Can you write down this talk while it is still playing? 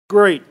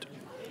great.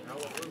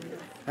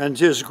 And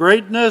His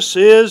greatness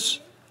is...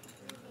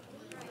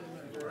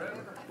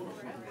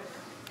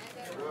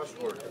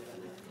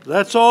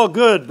 That's all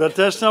good, but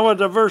that's not what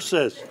the verse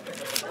says.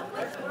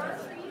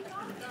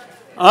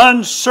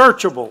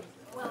 Unsearchable.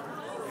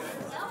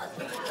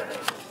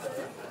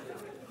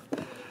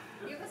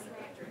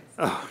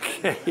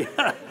 Okay,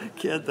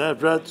 get that.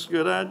 That's a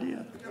good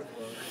idea.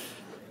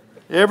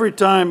 Every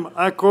time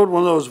I quote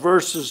one of those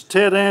verses,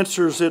 Ted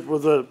answers it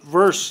with a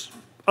verse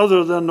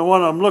other than the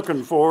one I'm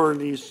looking for, and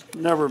he's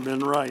never been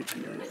right.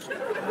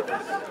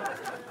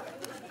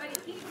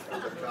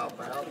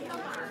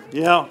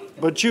 Yeah,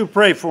 but you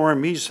pray for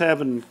him. He's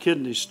having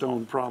kidney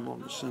stone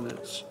problems, and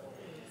it's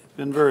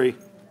been very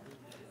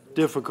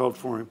difficult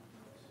for him.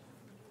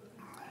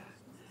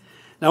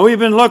 Now, we've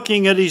been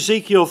looking at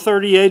Ezekiel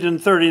 38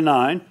 and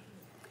 39,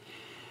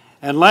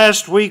 and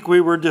last week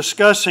we were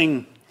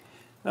discussing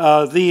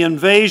the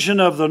invasion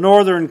of the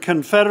Northern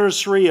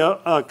Confederacy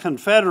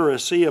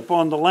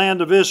upon the land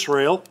of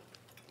Israel.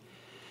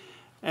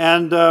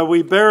 And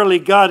we barely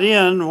got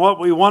in what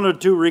we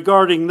wanted to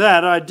regarding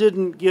that. I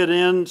didn't get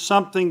in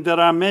something that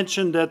I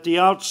mentioned at the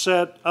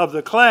outset of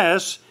the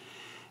class,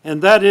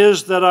 and that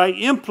is that I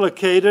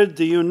implicated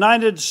the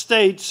United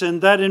States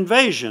in that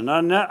invasion.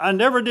 I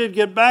never did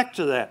get back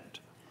to that.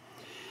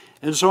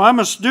 And so I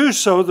must do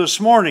so this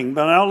morning.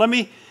 But now let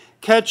me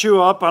catch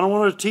you up. I don't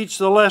want to teach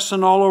the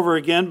lesson all over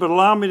again, but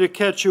allow me to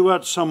catch you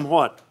up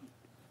somewhat.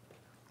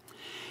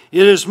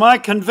 It is my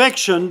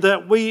conviction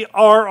that we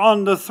are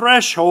on the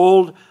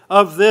threshold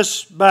of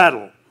this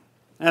battle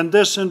and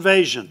this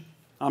invasion.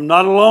 I'm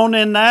not alone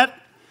in that,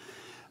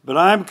 but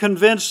I'm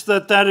convinced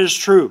that that is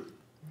true.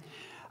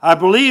 I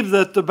believe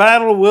that the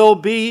battle will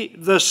be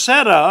the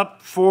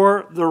setup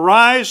for the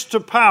rise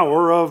to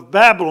power of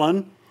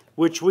Babylon,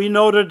 which we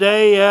know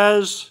today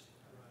as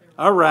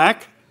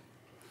Iraq.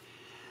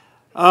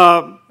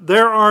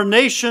 There are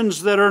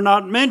nations that are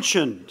not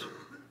mentioned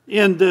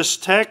in this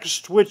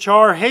text, which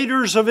are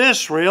haters of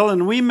Israel,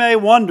 and we may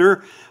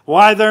wonder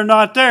why they're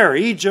not there.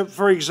 Egypt,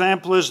 for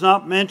example, is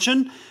not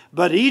mentioned,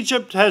 but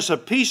Egypt has a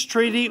peace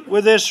treaty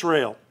with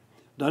Israel.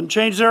 Doesn't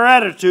change their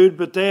attitude,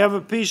 but they have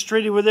a peace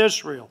treaty with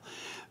Israel.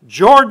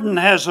 Jordan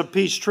has a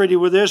peace treaty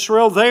with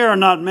Israel. They are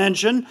not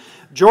mentioned.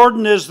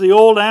 Jordan is the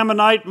old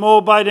Ammonite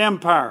Moabite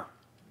Empire.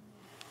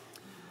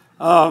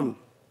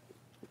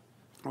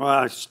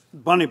 Well, it's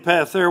bunny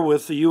path there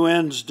with the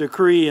UN's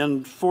decree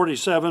in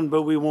 47,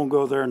 but we won't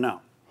go there now.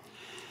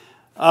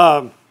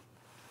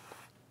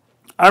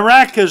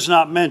 Iraq is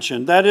not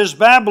mentioned. That is,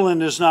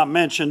 Babylon is not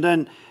mentioned.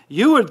 And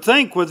you would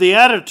think with the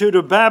attitude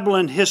of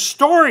Babylon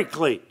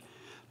historically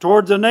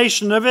toward the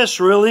nation of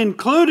Israel,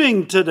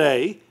 including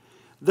today,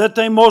 that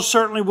they most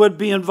certainly would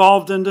be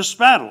involved in this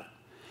battle.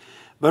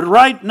 But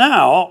right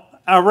now,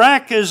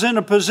 Iraq is in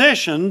a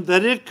position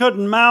that it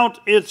couldn't mount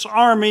its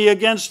army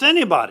against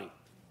anybody.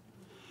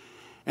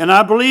 And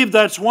I believe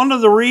that's one of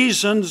the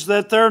reasons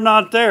that they're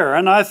not there.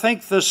 And I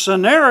think the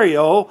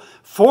scenario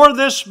for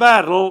this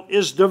battle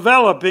is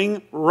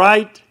developing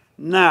right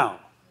now.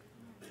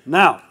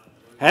 Now,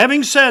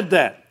 having said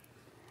that,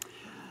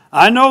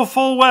 I know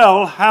full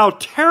well how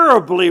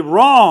terribly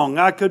wrong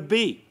I could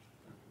be.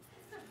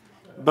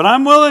 But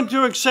I'm willing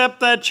to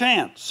accept that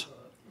chance.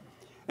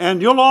 And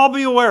you'll all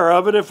be aware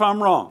of it if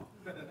I'm wrong.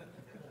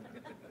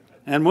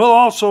 And we'll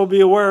also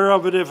be aware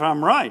of it if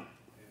I'm right.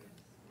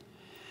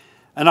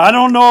 And I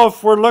don't know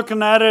if we're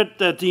looking at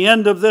it at the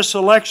end of this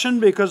election,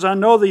 because I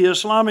know the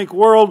Islamic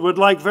world would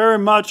like very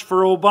much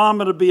for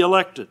Obama to be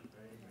elected.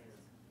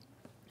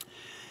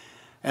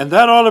 And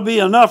that ought to be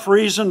enough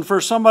reason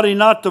for somebody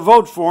not to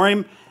vote for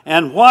him.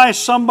 And why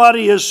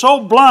somebody is so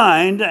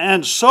blind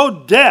and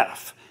so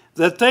deaf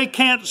that they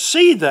can't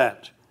see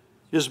that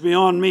is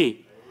beyond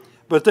me.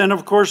 But then,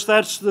 of course,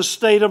 that's the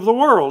state of the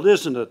world,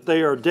 isn't it?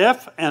 They are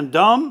deaf and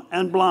dumb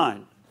and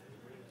blind.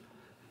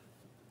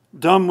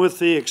 Dumb with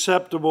the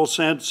acceptable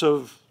sense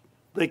of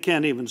they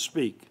can't even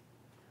speak.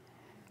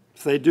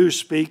 If they do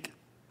speak,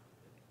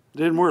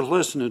 it isn't worth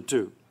listening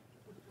to.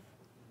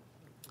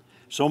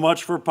 So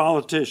much for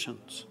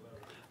politicians.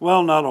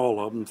 Well, not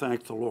all of them,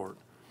 thank the Lord.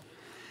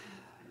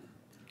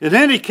 In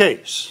any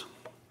case,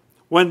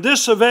 when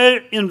this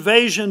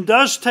invasion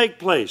does take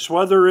place,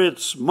 whether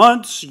it's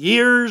months,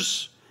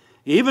 years,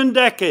 even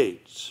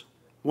decades,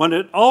 when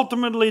it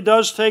ultimately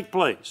does take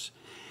place,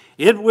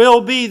 it will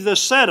be the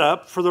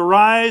setup for the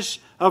rise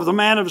of the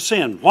man of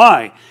sin.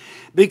 Why?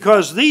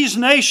 Because these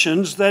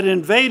nations that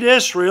invade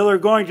Israel are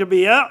going to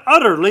be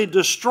utterly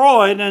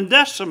destroyed and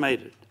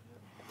decimated.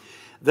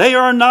 They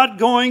are not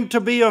going to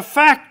be a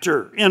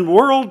factor in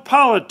world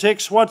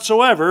politics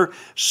whatsoever,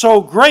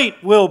 so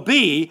great will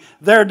be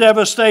their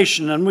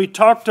devastation. And we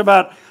talked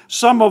about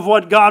some of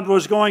what God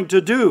was going to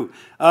do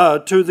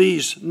to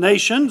these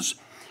nations.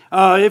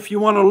 If you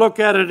want to look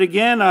at it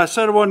again, I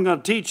said I wasn't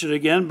going to teach it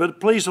again, but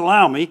please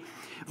allow me.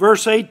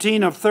 Verse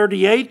 18 of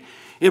 38,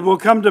 it will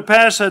come to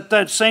pass at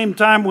that same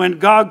time when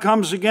God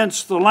comes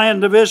against the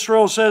land of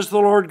Israel, says the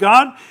Lord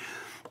God,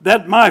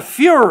 that my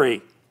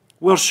fury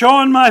will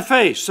show in my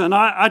face. And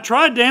I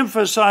tried to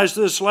emphasize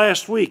this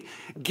last week.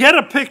 Get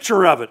a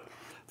picture of it.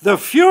 The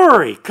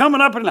fury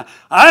coming up, and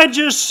I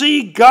just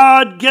see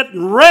God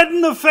getting red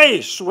in the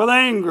face with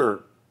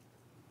anger.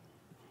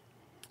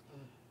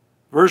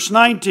 Verse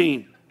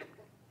 19.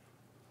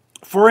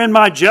 For in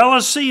my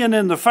jealousy and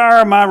in the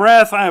fire of my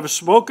wrath I have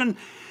spoken.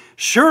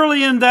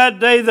 Surely in that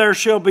day there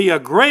shall be a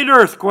great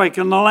earthquake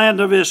in the land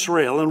of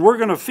Israel. And we're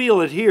going to feel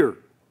it here.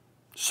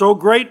 So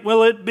great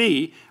will it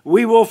be,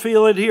 we will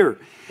feel it here.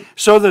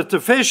 So that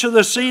the fish of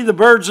the sea, the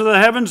birds of the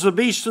heavens, the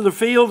beasts of the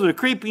field, the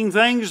creeping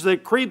things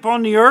that creep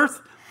on the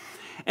earth,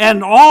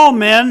 and all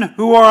men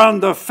who are on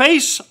the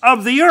face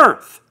of the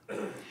earth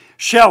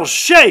shall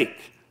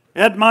shake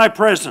at my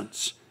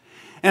presence.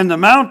 And the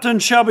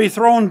mountains shall be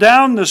thrown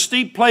down, the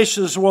steep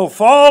places will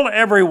fall,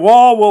 every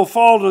wall will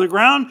fall to the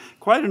ground.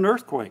 Quite an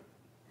earthquake.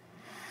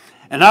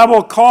 And I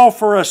will call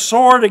for a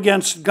sword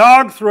against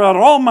Gog throughout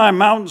all my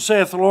mountains,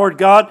 saith the Lord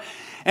God.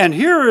 And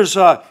here is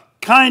a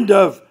kind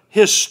of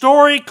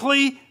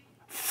historically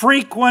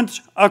frequent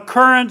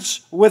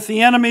occurrence with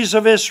the enemies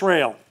of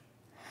Israel.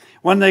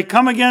 When they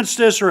come against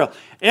Israel,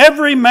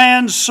 every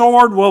man's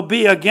sword will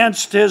be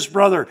against his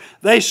brother.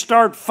 They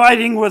start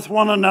fighting with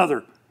one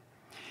another.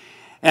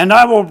 And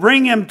I will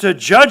bring him to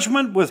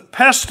judgment with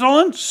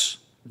pestilence,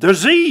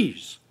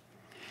 disease,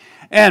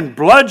 and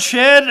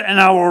bloodshed, and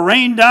I will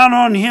rain down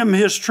on him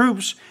his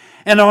troops,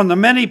 and on the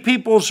many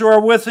peoples who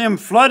are with him,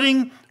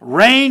 flooding,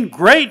 rain,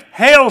 great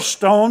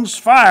hailstones,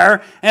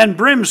 fire, and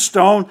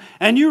brimstone.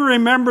 And you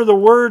remember the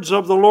words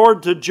of the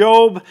Lord to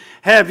Job,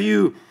 have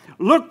you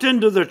looked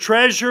into the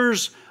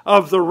treasures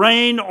of the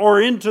rain,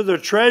 or into the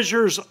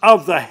treasures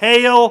of the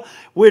hail,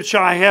 which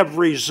I have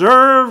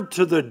reserved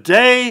to the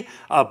day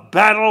of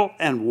battle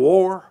and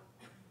war?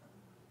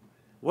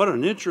 What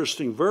an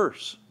interesting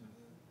verse.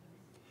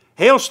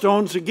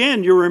 Hailstones,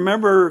 again, you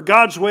remember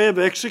God's way of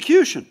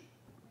execution.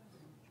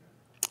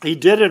 He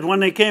did it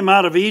when they came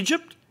out of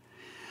Egypt.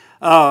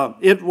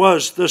 It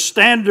was the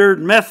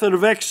standard method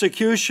of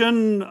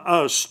execution,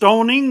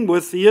 stoning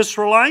with the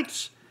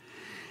Israelites.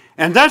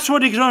 And that's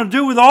what he's going to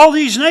do with all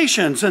these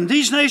nations. And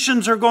these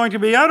nations are going to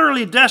be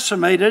utterly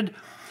decimated,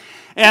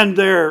 and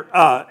their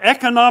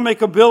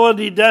economic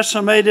ability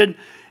decimated.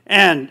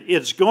 And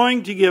it's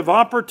going to give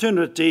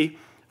opportunity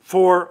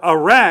for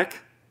Iraq,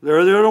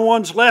 they're the only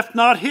ones left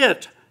not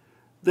hit,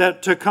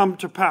 that to come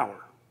to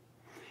power.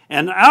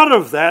 And out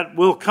of that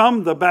will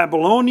come the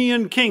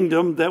Babylonian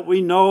kingdom that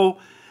we know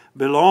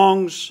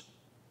belongs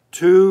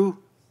to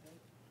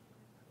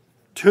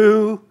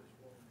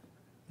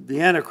the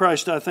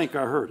Antichrist. I think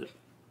I heard it.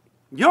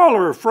 Y'all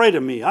are afraid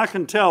of me. I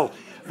can tell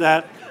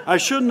that. I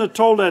shouldn't have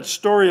told that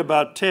story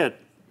about Ted.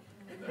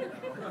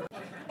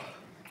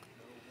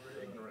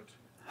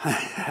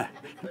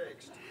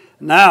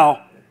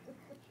 Now,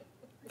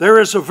 there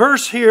is a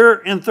verse here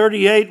in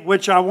 38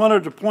 which I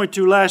wanted to point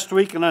to last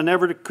week and I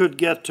never could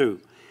get to.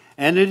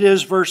 And it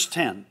is verse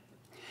 10.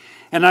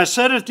 And I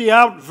said at the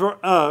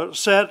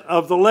outset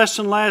of the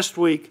lesson last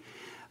week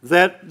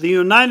that the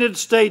United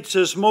States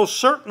is most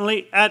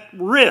certainly at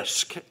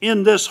risk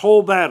in this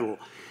whole battle.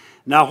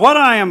 Now, what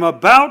I am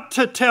about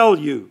to tell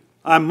you,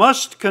 I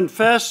must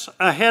confess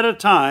ahead of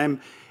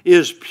time,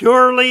 is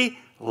purely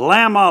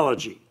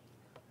lambology.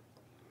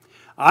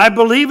 I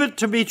believe it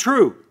to be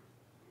true,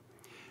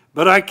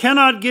 but I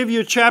cannot give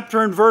you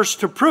chapter and verse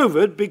to prove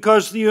it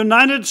because the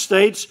United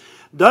States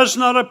does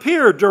not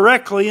appear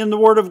directly in the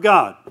Word of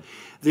God.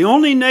 The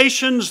only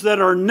nations that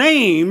are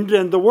named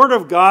in the Word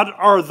of God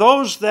are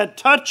those that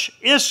touch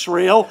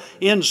Israel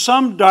in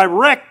some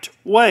direct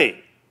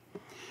way.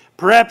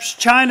 Perhaps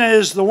China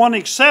is the one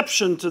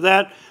exception to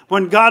that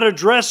when God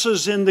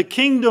addresses in the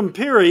kingdom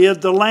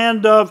period the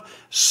land of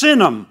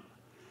Sinim,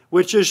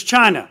 which is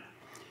China.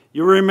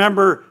 You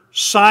remember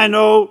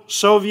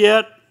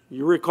Sino-Soviet?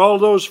 You recall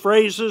those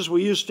phrases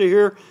we used to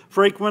hear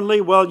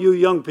frequently? Well, you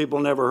young people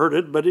never heard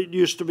it, but it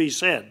used to be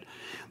said.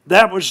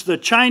 That was the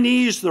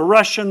Chinese, the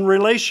Russian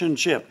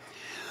relationship.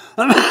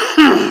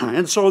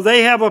 And so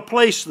they have a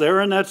place there,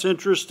 and that's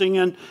interesting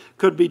and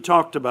could be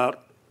talked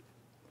about.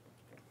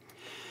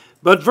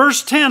 But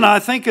verse 10, I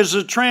think, is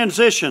a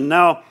transition.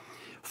 Now,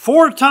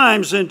 4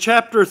 times in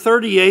chapter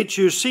 38,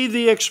 you see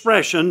the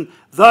expression,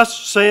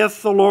 thus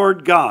saith the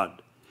Lord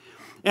God.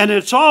 And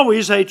it's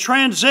always a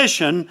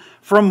transition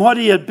from what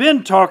he had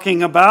been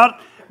talking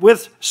about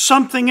with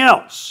something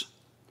else.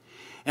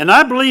 And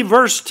I believe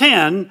verse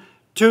 10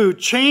 to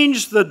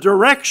change the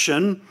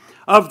direction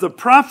of the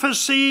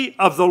prophecy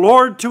of the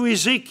Lord to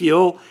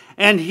Ezekiel,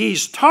 and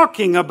he's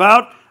talking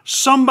about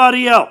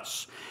somebody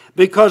else.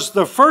 Because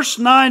the first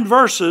 9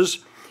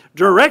 verses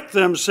direct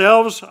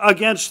themselves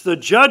against the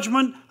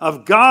judgment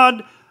of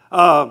God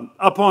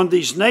upon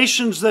these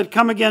nations that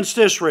come against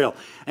Israel.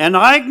 And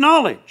I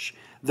acknowledge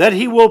that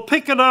he will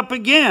pick it up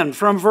again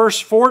from verse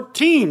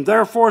 14.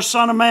 Therefore,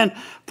 Son of Man,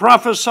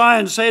 prophesy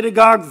and say to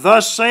Gog,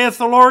 thus saith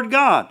the Lord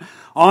God,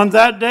 on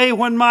that day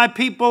when my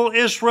people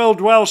Israel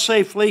dwell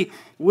safely,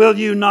 will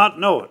you not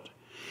know it?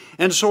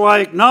 And so I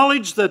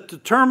acknowledge that the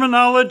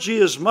terminology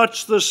is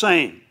much the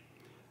same.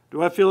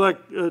 Do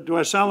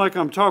I sound like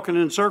I'm talking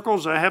in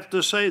circles? I have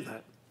to say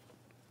that.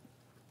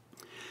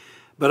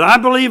 But I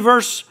believe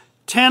verse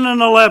 10 and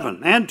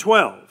 11 and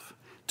 12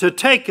 to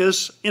take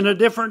us in a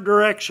different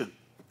direction.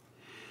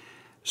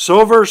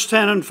 So verse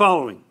 10 and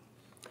following.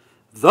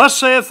 Thus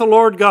saith the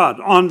Lord God,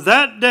 on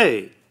that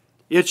day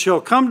it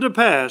shall come to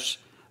pass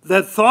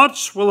that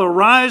thoughts will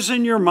arise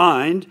in your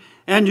mind,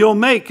 and you'll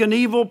make an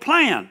evil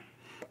plan.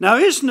 Now,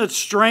 isn't it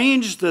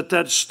strange that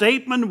that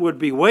statement would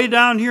be way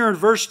down here in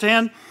verse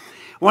 10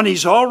 when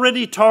he's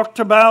already talked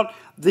about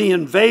the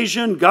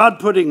invasion, God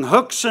putting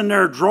hooks in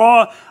their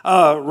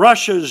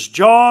Russia's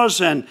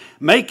jaws and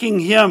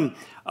making him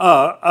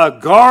a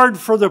guard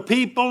for the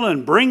people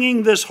and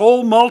bringing this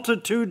whole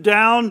multitude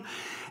down.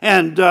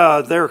 And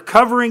they're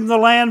covering the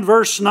land,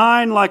 verse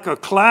 9, like a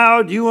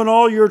cloud, you and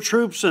all your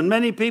troops and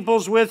many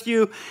peoples with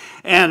you.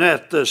 And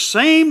at the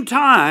same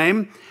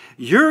time,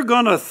 you're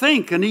going to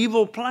think an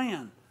evil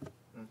plan.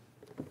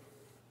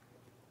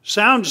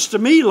 Sounds to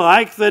me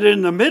like that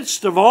in the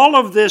midst of all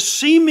of this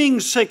seeming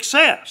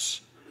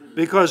success,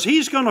 because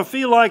he's going to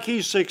feel like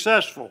he's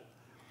successful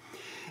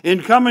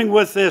in coming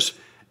with this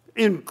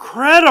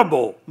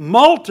incredible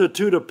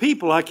multitude of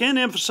people. I can't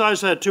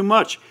emphasize that too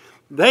much.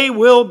 They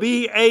will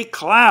be a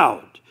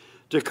cloud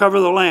to cover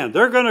the land.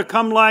 They're going to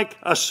come like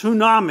a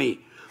tsunami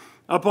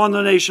upon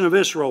the nation of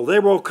Israel. They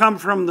will come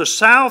from the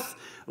south,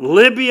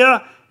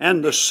 Libya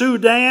and the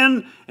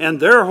Sudan and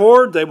their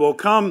horde. They will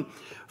come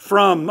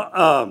from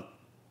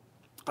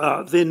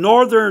the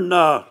northern,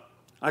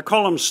 I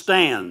call them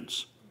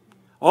stands.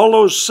 All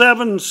those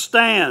 7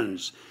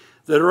 stands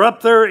that are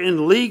up there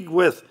in league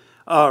with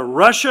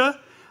Russia,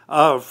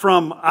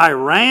 from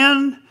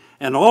Iran,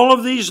 and all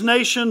of these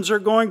nations are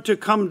going to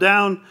come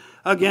down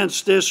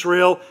against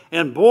Israel.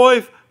 And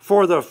boy,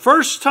 for the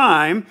first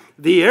time,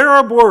 the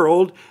Arab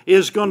world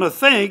is going to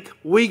think,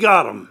 we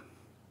got them.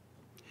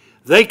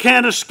 They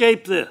can't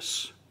escape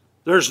this.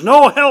 There's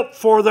no help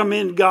for them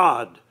in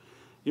God.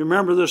 You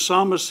remember the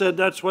psalmist said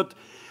that's what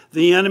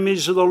the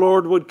enemies of the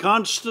Lord would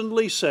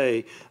constantly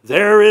say.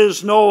 There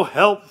is no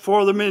help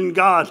for them in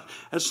God.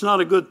 That's not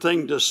a good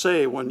thing to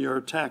say when you're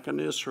attacking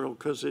Israel,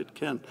 because it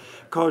can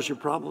cause you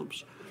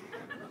problems.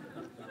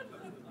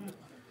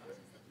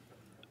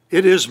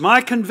 It is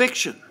my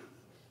conviction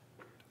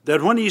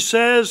that when he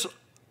says,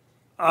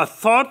 a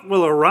thought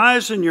will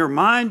arise in your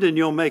mind and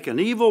you'll make an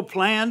evil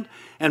plan,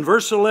 and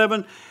verse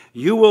 11,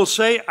 you will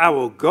say, I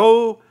will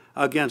go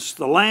against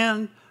the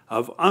land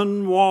of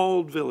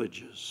unwalled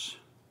villages.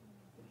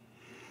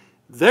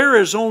 There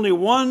is only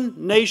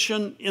one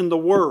nation in the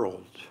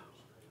world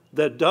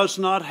that does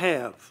not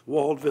have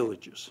walled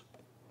villages.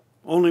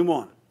 Only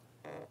one.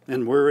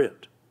 And we're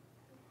it.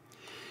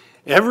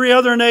 Every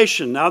other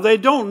nation, now they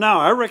don't now,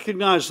 I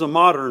recognize the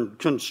modern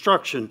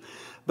construction,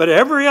 but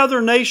every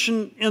other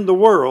nation in the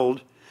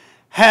world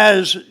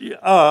has,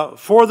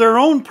 for their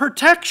own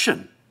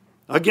protection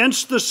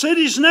against the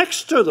cities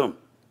next to them,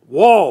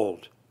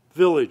 walled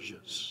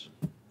villages.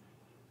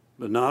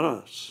 But not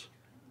us.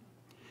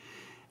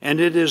 And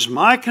it is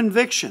my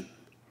conviction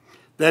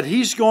that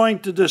he's going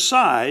to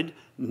decide,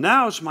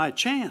 now's my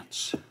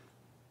chance.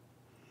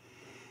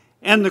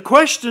 And the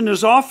question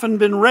has often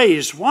been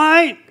raised,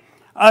 why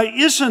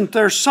isn't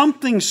there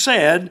something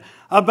said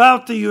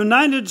about the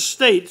United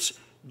States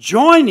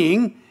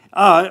joining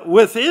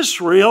with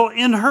Israel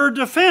in her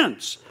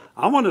defense?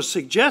 I want to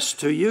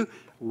suggest to you,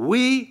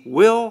 we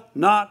will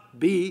not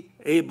be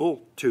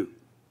able to.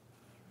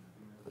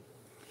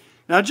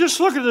 Now just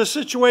look at the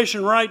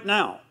situation right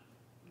now.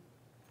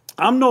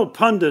 I'm no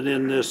pundit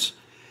in this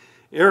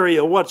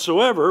area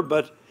whatsoever,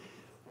 but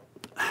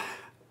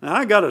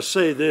I got to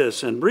say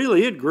this, and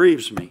really it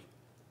grieves me.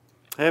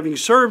 Having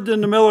served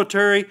in the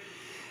military,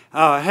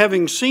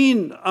 having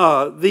seen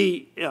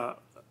the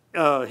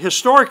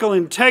historical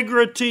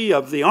integrity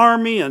of the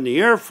Army and the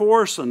Air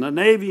Force and the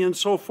Navy and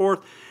so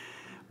forth,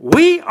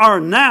 we are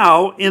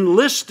now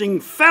enlisting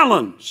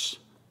felons.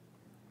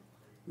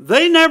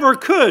 They never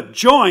could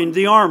join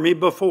the Army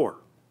before.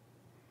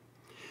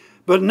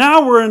 But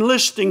now we're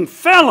enlisting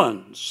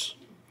felons.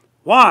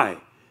 Why?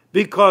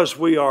 Because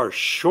we are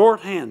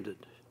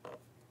short-handed.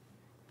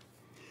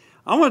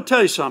 I want to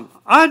tell you something.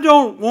 I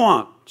don't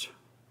want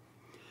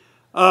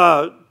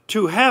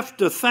to have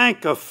to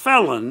thank a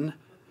felon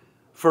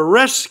for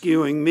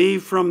rescuing me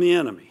from the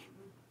enemy.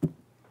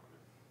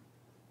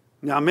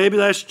 Now, maybe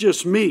that's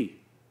just me.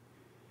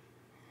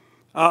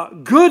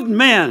 Good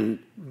men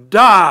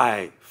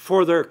die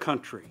for their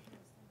country.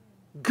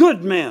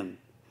 Good men.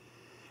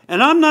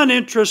 And I'm not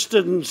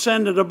interested in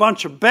sending a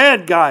bunch of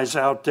bad guys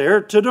out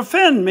there to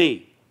defend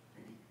me.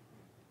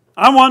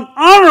 I want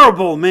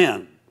honorable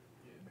men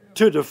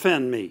to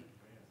defend me.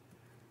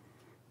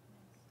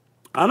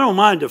 I don't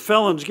mind if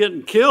felons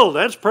getting killed.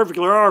 That's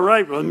perfectly all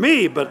right with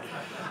me, but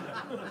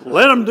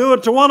let them do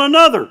it to one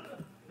another.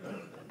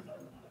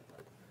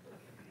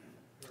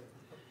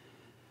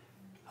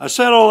 I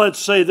said all that to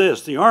say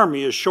this. The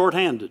Army is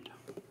short-handed.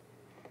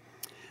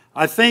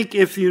 I think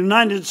if the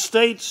United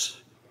States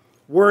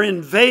were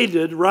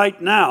invaded right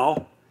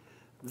now,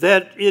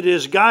 that it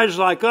is guys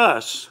like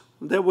us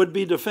that would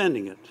be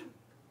defending it.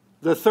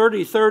 The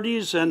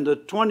 30-30s and the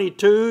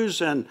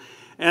 22s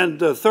and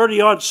the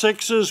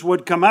 30-06s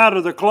would come out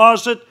of the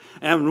closet,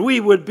 and we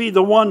would be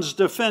the ones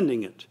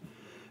defending it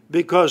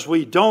because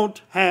we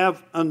don't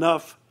have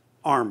enough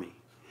army.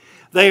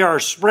 They are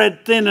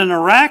spread thin in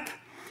Iraq.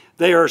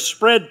 They are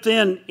spread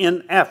thin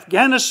in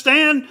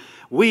Afghanistan.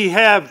 We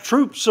have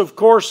troops, of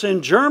course,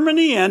 in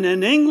Germany and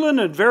in England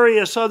and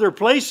various other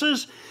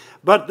places,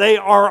 but they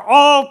are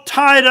all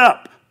tied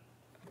up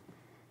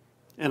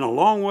and a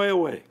long way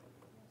away.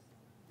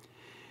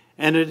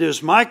 And it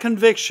is my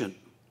conviction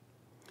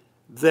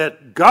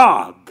that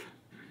Gog,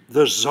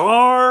 the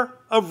Tsar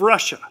of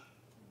Russia,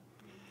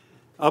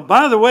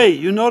 by the way,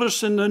 you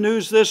notice in the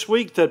news this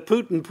week that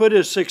Putin put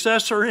his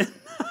successor in?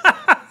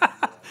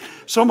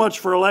 So much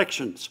for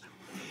elections.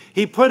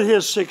 He put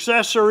his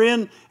successor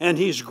in, and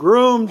he's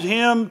groomed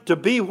him to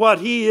be what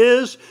he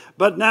is,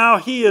 but now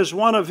he is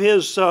one of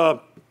his, I'm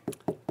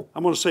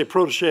going to say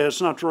protege,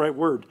 that's not the right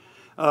word.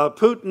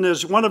 Putin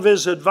is one of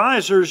his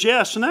advisors,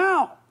 yes,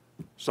 now.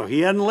 So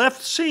he hadn't left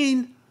the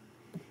scene.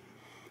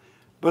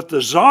 But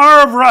the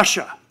Tsar of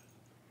Russia,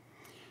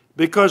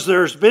 because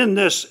there's been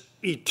this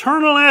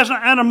eternal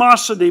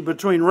animosity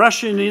between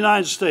Russia and the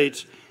United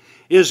States,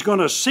 is going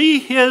to see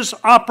his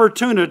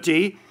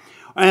opportunity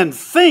and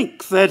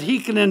think that he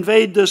can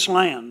invade this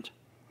land.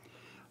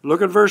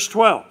 Look at verse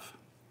 12.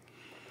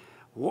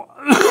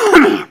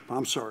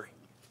 I'm sorry.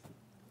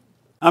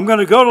 I'm going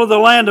to go to the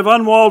land of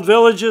unwalled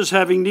villages,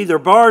 having neither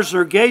bars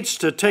nor gates,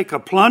 to take a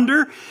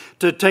plunder,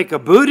 to take a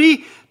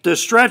booty, to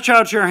stretch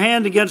out your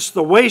hand against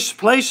the waste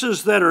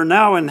places that are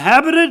now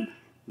inhabited.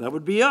 That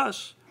would be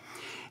us.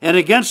 And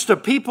against a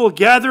people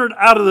gathered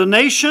out of the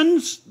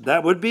nations.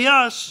 That would be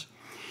us.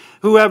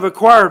 Who have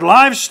acquired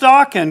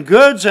livestock and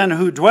goods and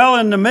who dwell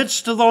in the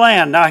midst of the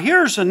land. Now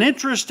here's an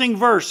interesting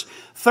verse,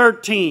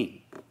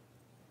 13.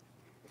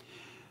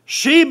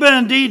 Sheba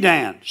and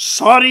Dedan,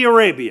 Saudi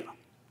Arabia.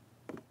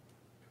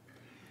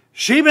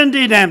 Sheba and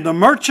Dedan, the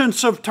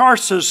merchants of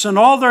Tarsus and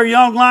all their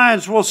young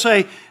lions will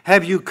say,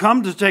 have you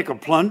come to take a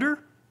plunder?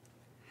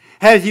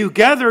 Have you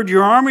gathered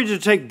your army to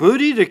take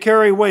booty, to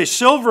carry away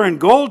silver and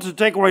gold, to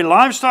take away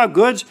livestock,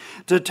 goods,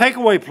 to take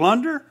away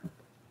plunder?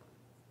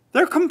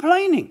 They're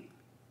complaining.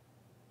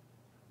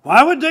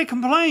 Why would they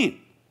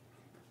complain?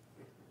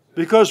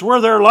 Because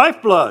we're their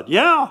lifeblood,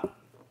 yeah.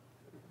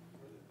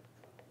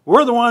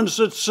 We're the ones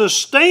that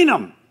sustain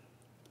them.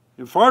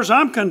 As far as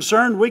I'm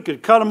concerned, we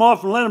could cut them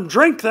off and let them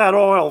drink that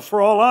oil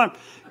for all I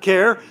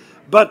care.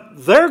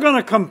 But they're going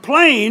to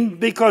complain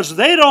because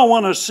they don't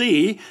want to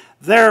see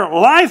their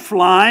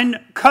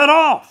lifeline cut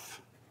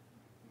off.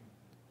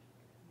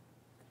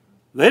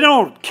 They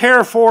don't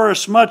care for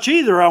us much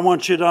either, I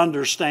want you to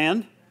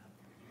understand.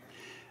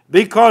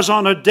 Because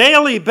on a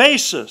daily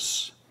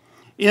basis,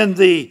 in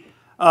the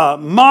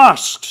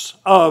mosques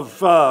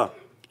of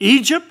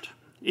Egypt,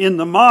 in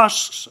the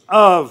mosques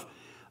of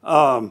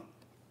Iran,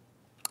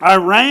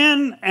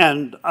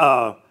 and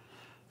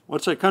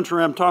what's that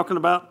country I'm talking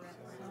about?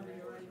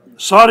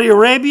 Saudi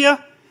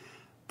Arabia.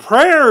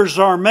 Prayers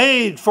are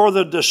made for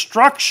the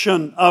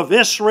destruction of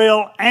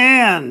Israel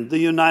and the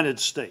United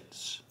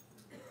States.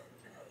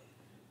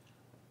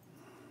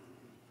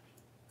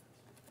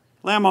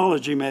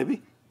 Lambology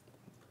maybe,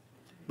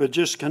 but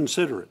just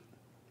consider it.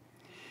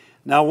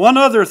 Now, one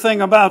other thing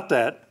about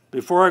that,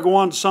 before I go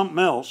on to something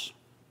else,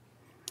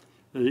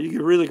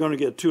 you're really going to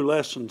get 2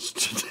 lessons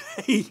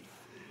today.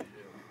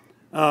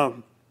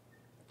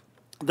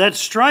 That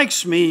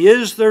strikes me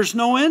is there's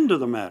no end to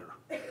the matter.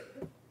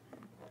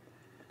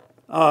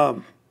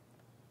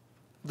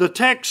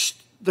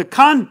 The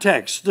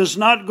context does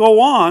not go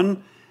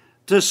on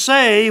to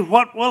say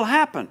what will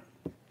happen,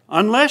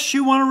 unless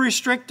you want to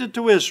restrict it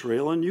to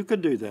Israel, and you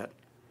could do that.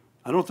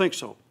 I don't think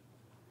so.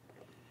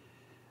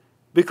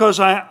 Because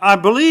I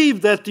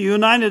believe that the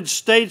United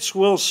States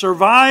will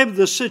survive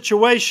the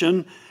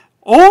situation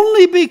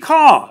only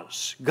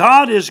because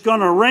God is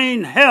going to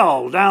rain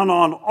hell down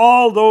on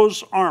all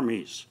those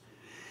armies.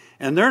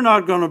 And they're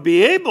not going to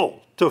be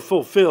able to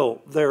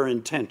fulfill their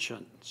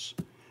intentions.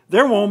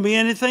 There won't be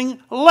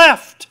anything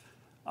left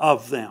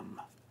of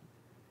them.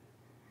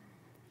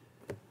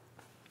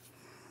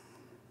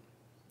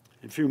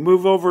 If you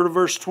move over to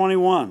verse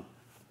 21.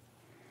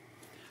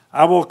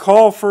 I will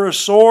call for a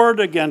sword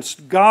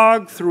against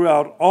Gog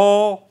throughout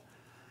all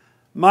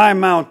my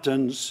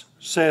mountains,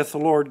 saith the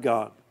Lord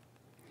God.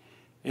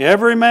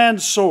 Every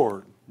man's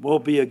sword will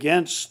be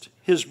against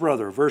his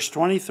brother. Verse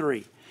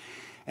 23.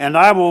 And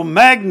I will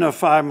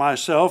magnify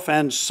myself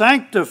and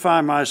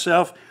sanctify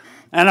myself,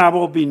 and I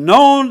will be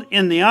known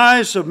in the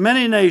eyes of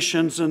many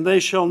nations, and they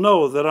shall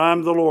know that I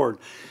am the Lord.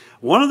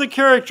 One of the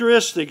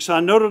characteristics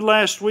I noted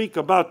last week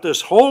about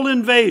this whole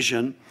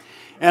invasion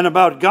and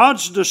about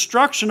God's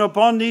destruction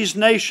upon these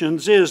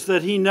nations is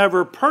that He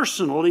never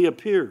personally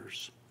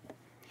appears.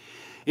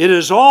 It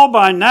is all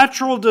by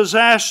natural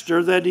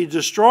disaster that He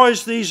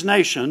destroys these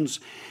nations,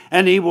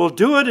 and He will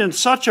do it in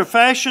such a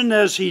fashion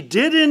as He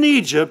did in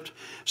Egypt,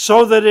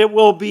 so that it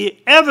will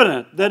be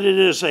evident that it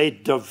is a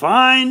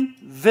divine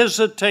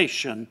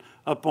visitation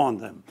upon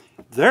them.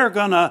 They're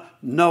going to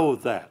know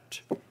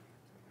that.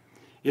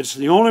 It's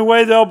the only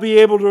way they'll be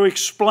able to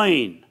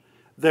explain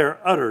their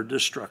utter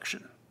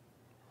destruction.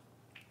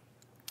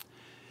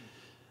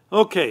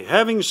 Okay,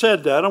 having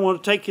said that, I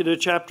want to take you to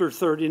chapter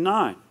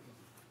 39.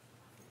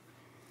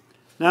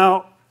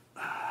 Now,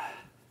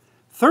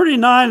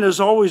 39 has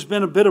always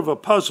been a bit of a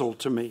puzzle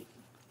to me,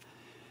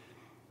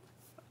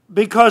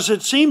 because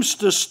it seems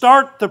to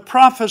start the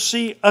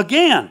prophecy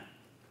again,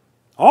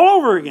 all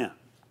over again.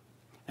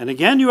 And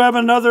again you have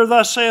another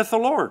 "Thus saith the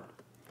Lord."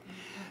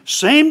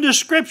 Same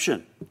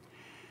description.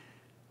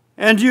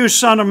 "And you,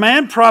 son of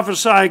man,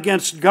 prophesy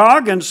against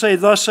Gog, and say,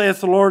 Thus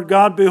saith the Lord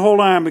God, Behold,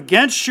 I am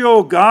against you,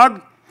 O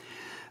Gog,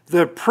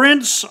 the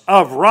prince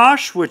of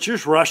Rosh," which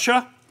is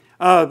Russia.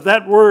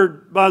 That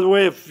word, by the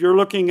way, if you're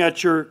looking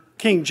at your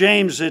King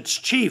James, it's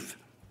chief.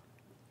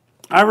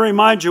 I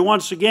remind you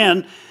once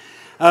again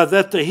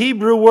that the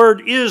Hebrew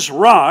word is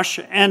Rosh,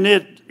 and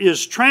it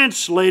is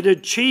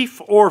translated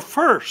chief or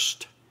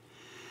first.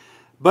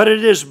 But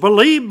it is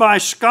believed by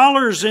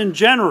scholars in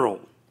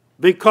general,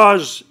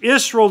 because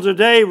Israel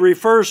today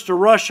refers to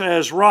Russia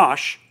as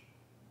Rosh,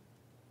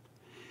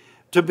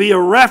 to be a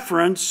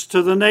reference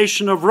to the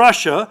nation of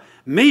Russia,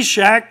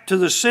 Meshach to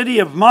the city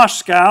of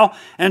Moscow,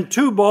 and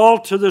Tubal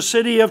to the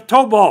city of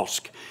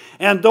Tobolsk,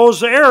 and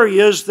those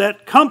areas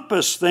that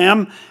compass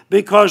them,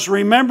 because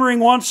remembering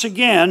once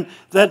again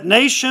that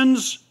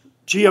nations'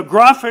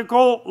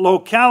 geographical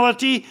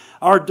locality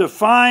are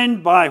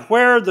defined by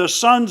where the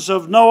sons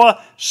of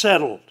Noah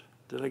settled.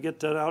 Did I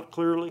get that out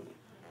clearly?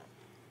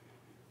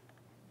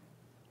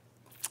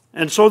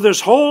 And so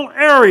this whole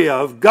area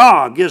of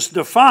Gog is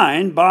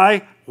defined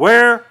by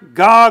where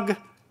Gog,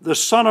 the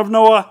son of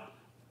Noah,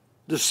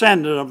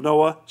 descendant of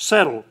Noah,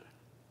 settled.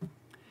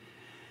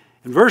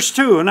 In verse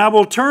 2, "And I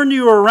will turn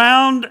you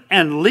around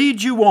and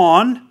lead you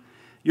on."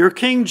 Your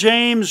King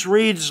James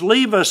reads,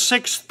 "leave a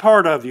sixth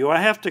part of you." I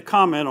have to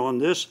comment on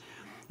this.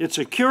 It's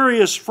a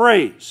curious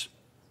phrase.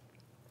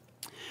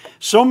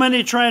 So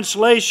many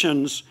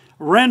translations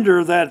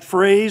render that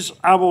phrase,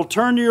 "I will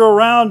turn you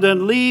around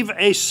and leave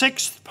a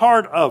sixth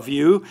part of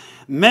you."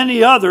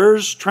 Many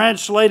others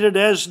translate it,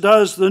 as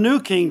does the New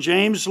King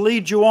James,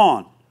 "lead you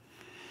on."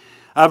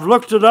 I've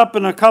looked it up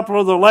in a couple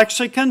of the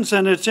lexicons,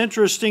 and it's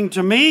interesting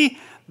to me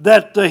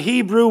that the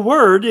Hebrew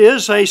word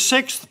is a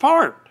sixth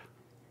part.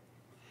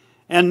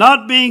 And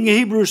not being a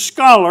Hebrew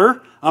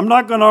scholar, I'm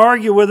not going to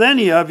argue with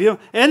any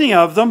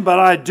of them, but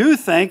I do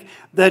think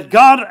that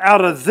God,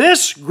 out of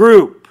this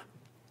group,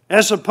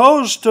 as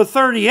opposed to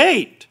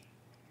 38,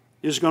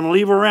 is going to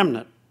leave a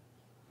remnant.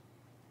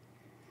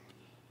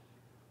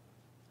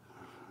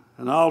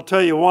 And I'll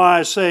tell you why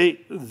I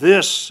say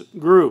this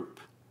group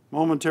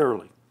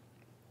momentarily.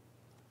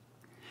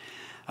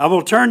 "I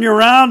will turn you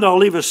around, I'll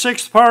leave a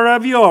sixth part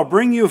of you, I'll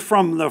bring you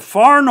from the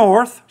far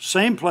north,"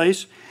 same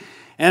place,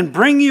 "and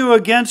bring you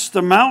against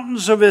the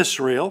mountains of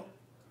Israel.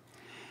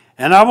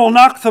 And I will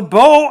knock the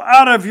bow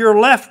out of your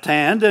left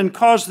hand and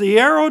cause the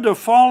arrow to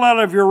fall out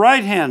of your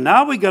right hand."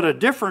 Now we got a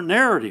different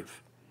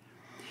narrative.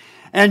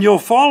 "And you'll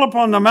fall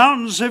upon the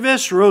mountains of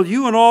Israel,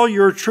 you and all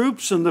your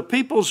troops and the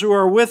peoples who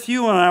are with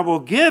you, and I will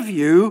give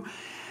you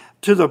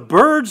to the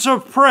birds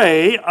of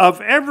prey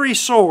of every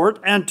sort,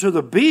 and to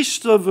the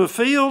beasts of the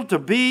field to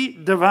be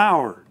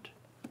devoured."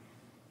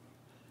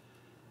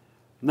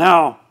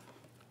 Now,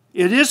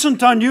 it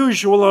isn't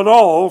unusual at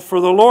all for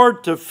the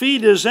Lord to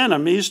feed his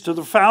enemies to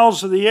the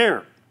fowls of the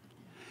air.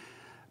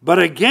 But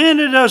again,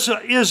 it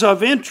is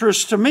of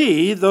interest to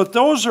me that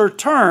those are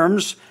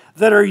terms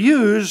that are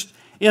used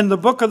in the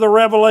book of the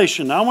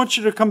Revelation. Now, I want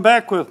you to come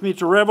back with me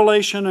to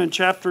Revelation in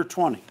chapter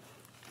 20.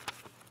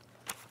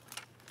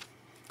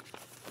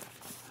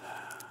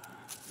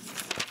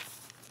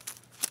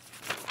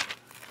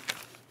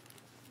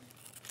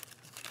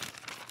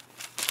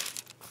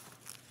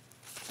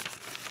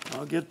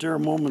 I'll get there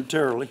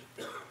momentarily.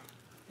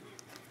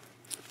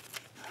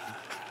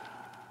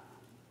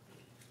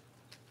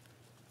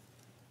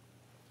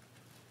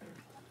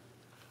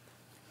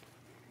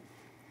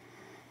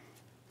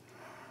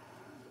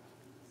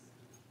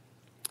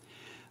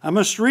 I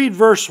must read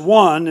verse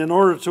 1 in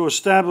order to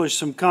establish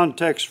some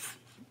context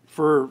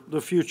for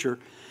the future.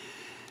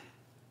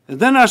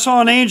 "And then I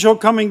saw an angel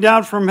coming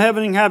down from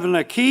heaven, having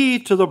a key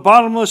to the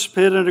bottomless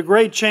pit and a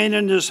great chain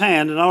in his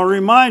hand." And I'll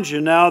remind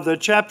you now that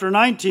chapter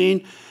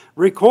 19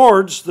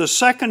 records the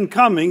second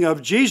coming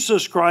of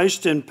Jesus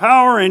Christ in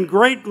power and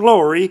great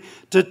glory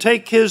to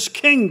take his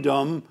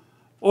kingdom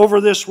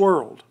over this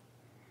world.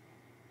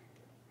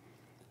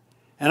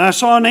 "And I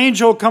saw an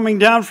angel coming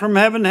down from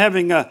heaven,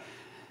 having a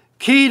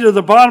key to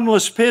the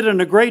bottomless pit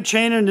and a great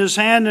chain in his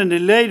hand, and he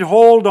laid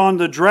hold on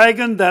the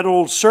dragon, that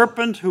old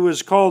serpent, who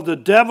is called the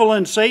devil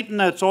and Satan."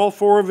 That's all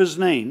four of his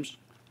names.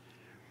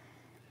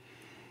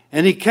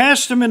 "And he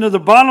cast him into the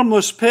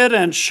bottomless pit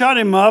and shut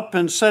him up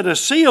and set a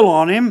seal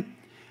on him,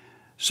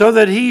 so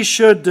that he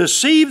should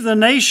deceive the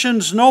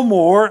nations no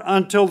more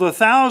until the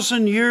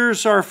 1,000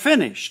 years are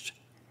finished.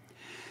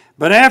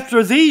 But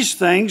after these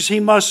things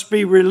he must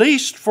be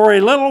released for a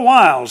little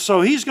while."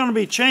 So he's going to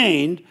be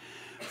chained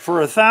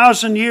for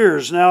 1,000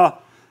 years. Now,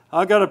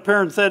 I've got a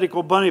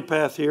parenthetical bunny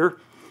path here.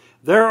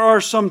 There are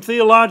some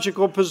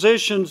theological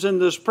positions in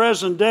this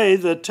present day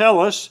that tell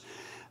us,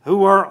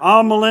 who are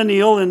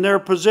amillennial in their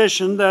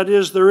position, that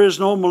is, there is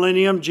no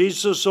millennium,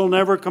 Jesus will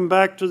never come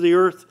back to the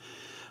earth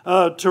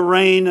to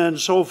reign and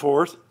so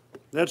forth.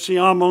 That's the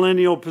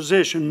amillennial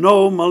position,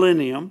 no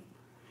millennium.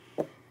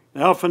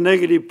 Alpha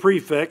negative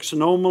prefix,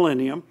 no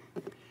millennium.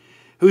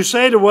 Who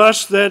say to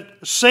us that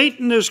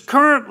Satan is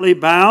currently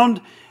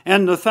bound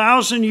and the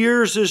 1,000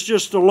 years is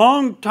just a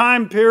long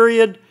time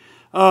period,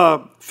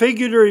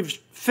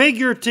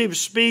 figurative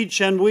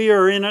speech, and we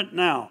are in it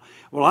now.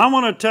 Well, I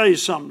want to tell you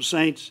something,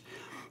 saints.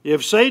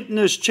 If Satan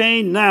is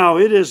chained now,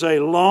 it is a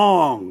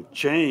long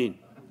chain.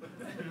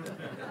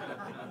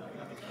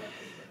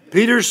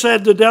 Peter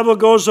said the devil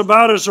goes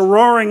about as a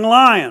roaring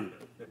lion,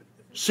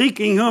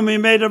 seeking whom he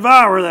may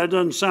devour. That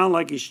doesn't sound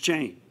like he's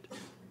chained.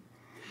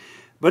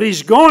 But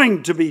he's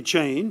going to be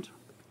chained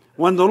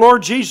when the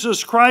Lord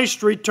Jesus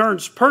Christ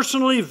returns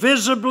personally,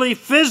 visibly,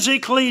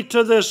 physically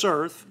to this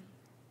earth.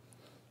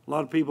 A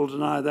lot of people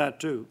deny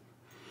that too.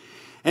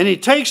 And he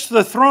takes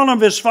the throne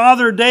of his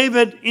father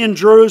David in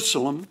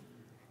Jerusalem.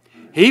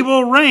 He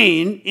will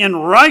reign in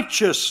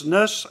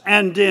righteousness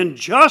and in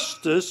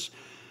justice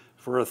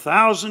for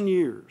 1,000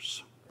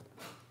 years.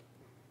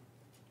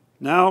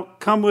 Now,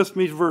 come with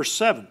me to verse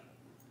 7.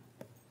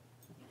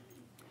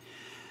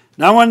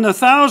 Now, when the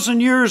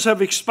 1,000 years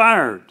have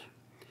expired,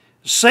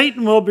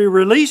 Satan will be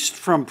released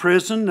from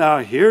prison. Now,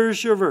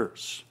 here's your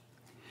verse.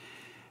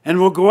 And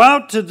will go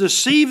out to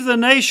deceive the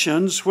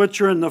nations which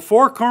are in the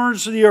four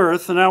corners of the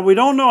earth. And now, we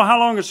don't know how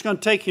long it's going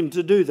to take him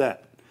to do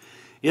that.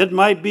 It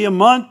might be a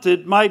month,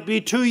 it might be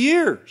 2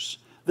 years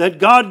that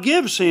God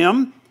gives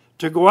him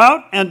to go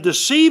out and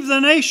deceive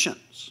the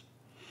nations.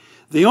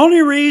 The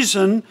only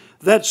reason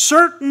that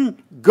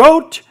certain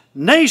goat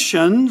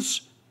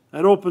nations,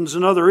 that opens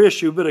another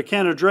issue, but I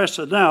can't address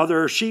it now.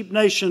 There are sheep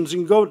nations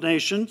and goat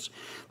nations.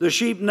 The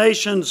sheep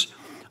nations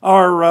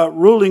are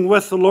ruling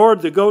with the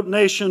Lord. The goat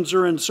nations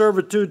are in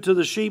servitude to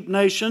the sheep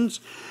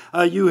nations.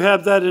 You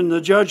have that in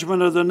the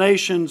judgment of the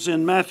nations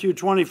in Matthew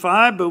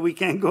 25, but we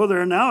can't go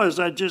there now, as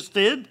I just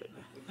did.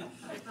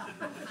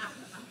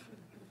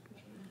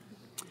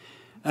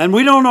 And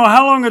we don't know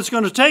how long it's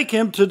going to take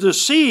him to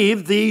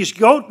deceive these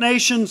goat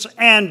nations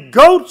and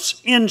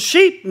goats in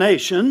sheep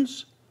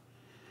nations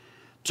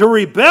to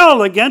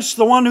rebel against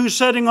the one who's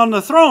sitting on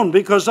the throne,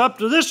 because up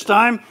to this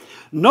time,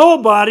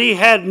 nobody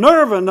had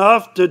nerve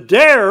enough to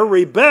dare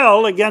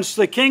rebel against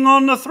the king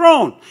on the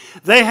throne.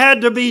 They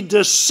had to be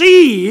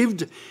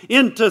deceived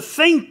into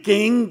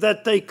thinking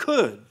that they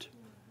could.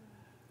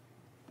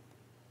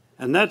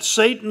 And that's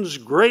Satan's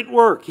great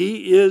work.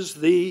 He is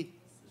the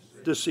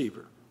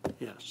deceiver.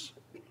 Yes.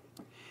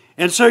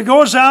 And so he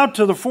goes out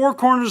to the four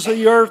corners of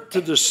the earth to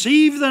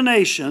deceive the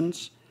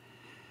nations,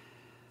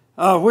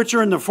 which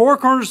are in the four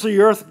corners of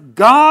the earth,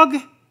 Gog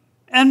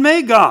and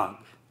Magog,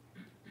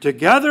 to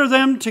gather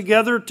them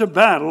together to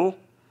battle,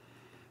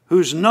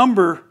 whose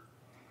number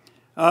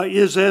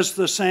is as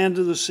the sand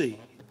of the sea.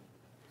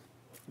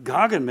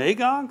 Gog and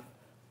Magog?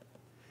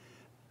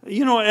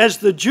 You know, as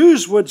the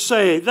Jews would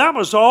say, that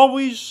was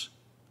always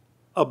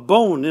a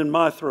bone in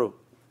my throat.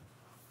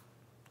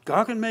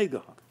 Gog and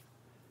Magog.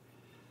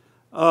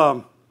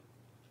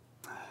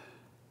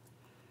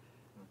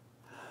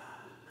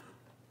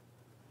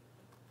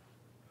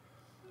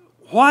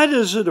 Why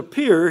does it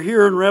appear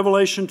here in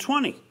Revelation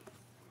 20?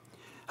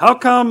 How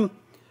come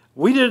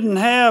we didn't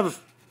have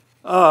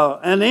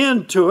an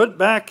end to it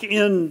back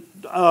in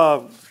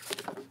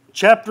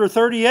chapter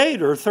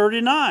 38 or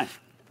 39?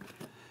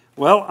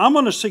 Well, I'm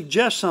going to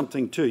suggest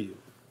something to you.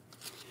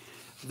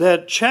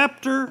 That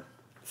chapter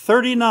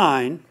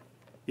 39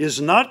 is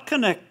not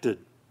connected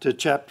to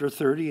chapter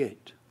 38.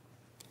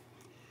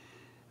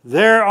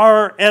 There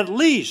are at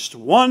least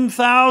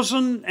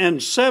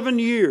 1,007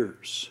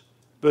 years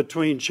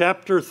between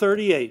chapter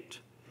 38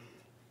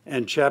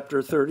 and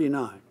chapter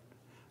 39.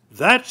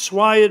 That's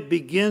why it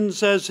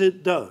begins as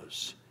it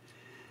does.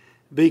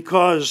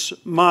 Because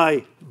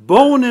my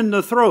bone in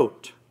the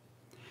throat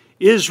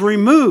is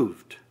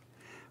removed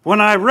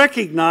when I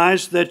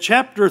recognize that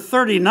chapter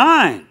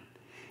 39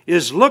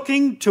 is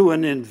looking to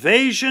an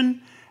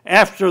invasion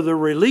after the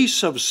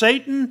release of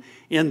Satan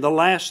in the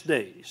last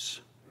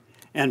days.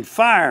 And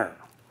fire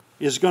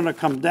is going to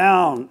come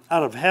down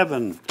out of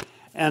heaven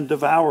and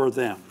devour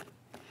them.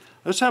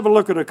 Let's have a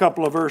look at a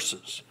couple of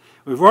verses.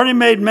 We've already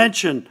made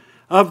mention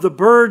of the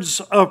birds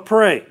of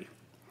prey.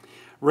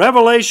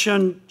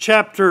 Revelation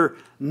chapter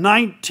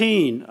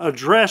 19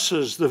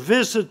 addresses the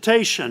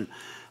visitation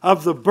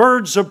of the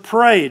birds of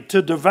prey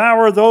to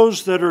devour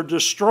those that are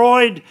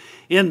destroyed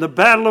in the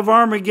battle of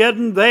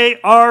Armageddon.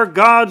 They are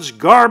God's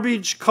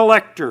garbage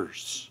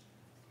collectors.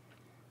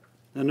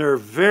 And they're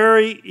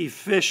very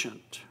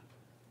efficient.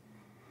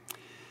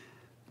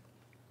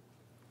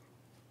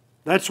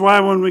 That's why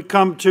when we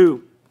come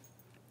to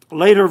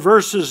later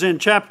verses in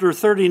chapter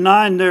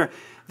 39,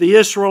 the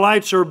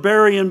Israelites are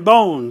burying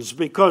bones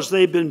because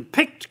they've been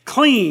picked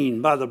clean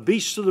by the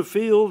beasts of the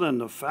field and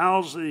the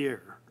fowls of the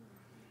air.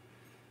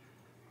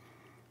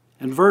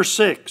 In verse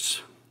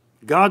 6,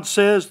 God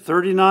says,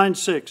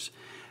 39:6,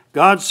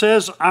 God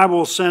says, I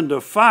will send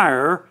a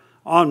fire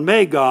on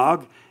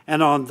Magog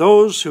and on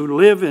those who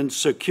live in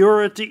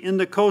security in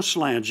the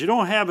coastlands. You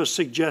don't have a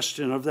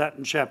suggestion of that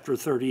in chapter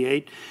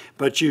 38,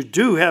 but you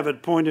do have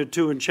it pointed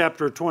to in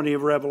chapter 20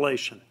 of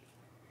Revelation,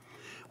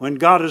 when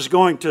God is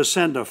going to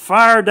send a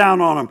fire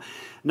down on them.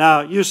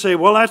 Now, you say,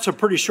 well, that's a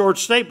pretty short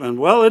statement.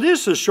 Well, it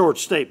is a short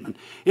statement.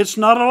 It's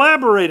not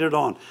elaborated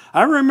on.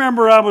 I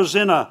remember I was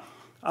in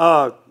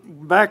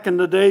back in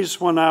the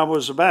days when I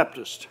was a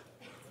Baptist.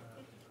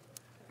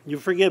 You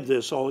forgive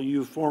this, all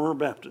you former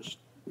Baptists,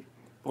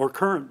 or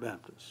current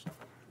Baptists,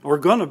 or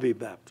gonna be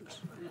Baptists.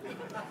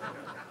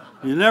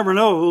 You never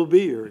know who'll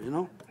be here, you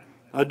know.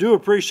 I do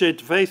appreciate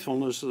the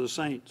faithfulness of the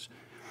saints.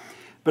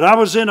 But I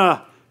was in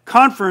a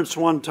conference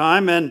one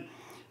time, and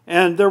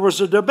there was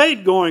a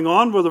debate going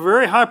on with a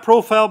very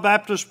high-profile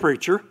Baptist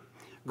preacher,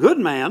 good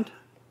man,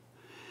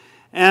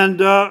 and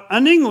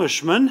an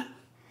Englishman.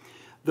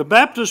 The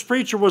Baptist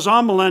preacher was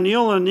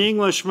amillennial, and the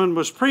Englishman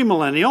was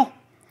premillennial.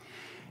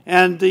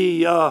 And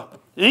the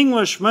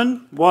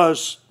Englishman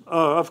was,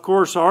 of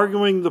course,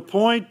 arguing the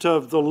point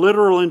of the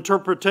literal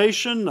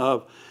interpretation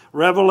of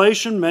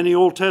Revelation, many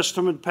Old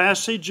Testament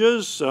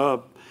passages,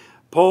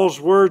 Paul's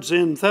words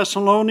in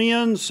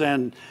Thessalonians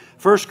and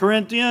 1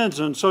 Corinthians,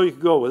 and so you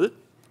could go with it.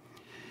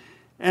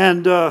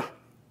 And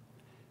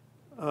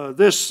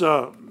this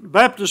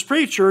Baptist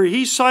preacher,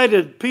 he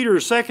cited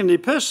Peter's second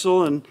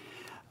epistle, and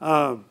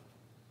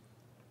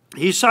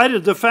he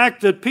cited the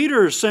fact that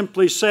Peter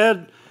simply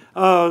said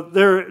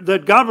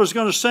that God was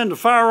going to send a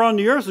fire on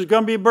the earth, it's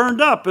going to be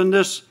burned up. And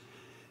this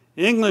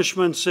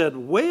Englishman said,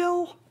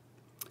 well,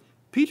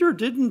 Peter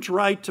didn't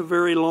write a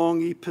very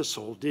long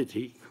epistle, did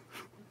he?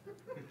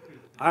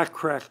 I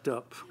cracked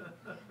up.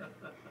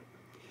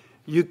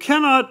 You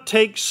cannot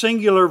take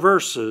singular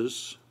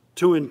verses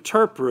to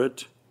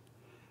interpret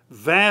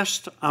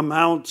vast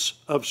amounts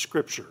of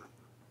Scripture.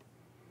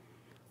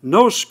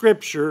 No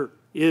Scripture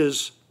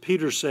is,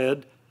 Peter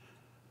said,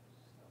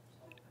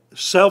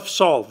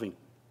 self-solving,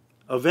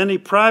 of any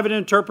private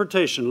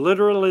interpretation.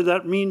 Literally,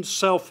 that means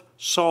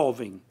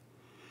self-solving.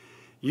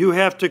 You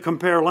have to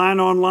compare line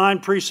on line,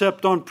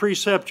 precept on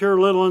precept, here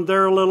a little and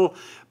there a little,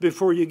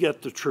 before you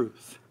get the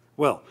truth.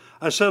 Well,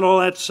 I said all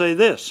that to say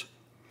this.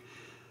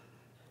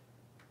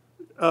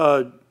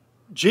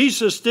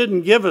 Jesus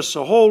didn't give us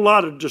a whole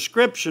lot of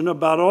description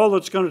about all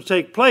that's going to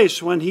take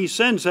place when he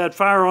sends that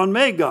fire on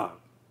Magog.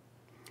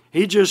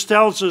 He just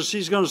tells us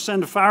he's going to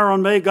send a fire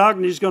on Magog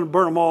and he's going to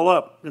burn them all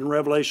up in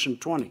Revelation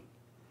 20.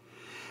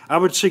 I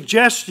would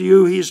suggest to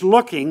you he's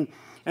looking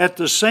at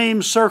the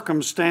same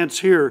circumstance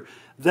here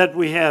that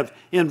we have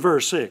in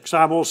verse 6.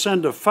 I will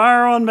send a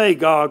fire on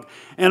Magog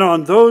and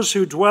on those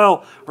who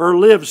dwell or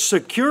live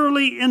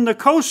securely in the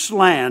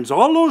coastlands.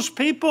 All those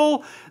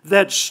people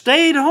that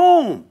stayed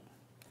home.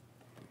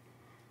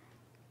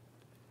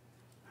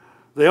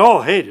 They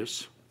all hate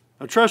us.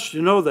 I trust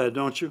you know that,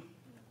 don't you?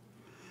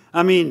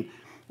 I mean,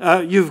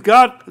 you've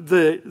got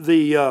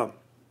the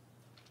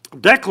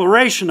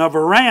declaration of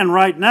Iran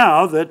right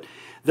now that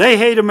they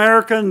hate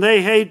America and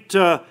they hate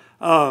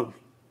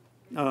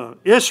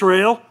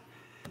Israel.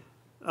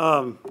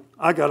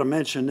 I got to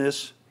mention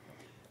this.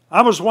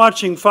 I was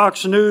watching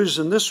Fox News,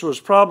 and this was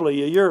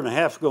probably a year and a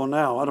half ago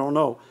now, I don't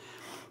know.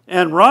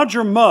 And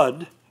Roger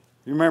Mudd,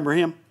 you remember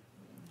him?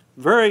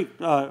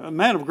 A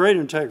man of great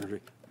integrity.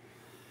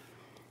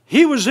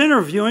 He was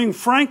interviewing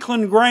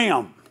Franklin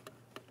Graham.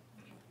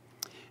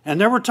 And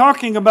they were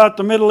talking about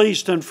the Middle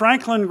East, and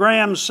Franklin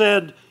Graham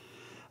said,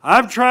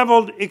 I've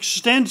traveled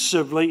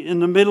extensively in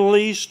the Middle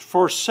East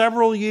for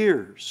several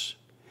years.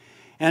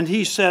 And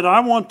he said, I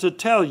want to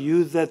tell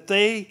you that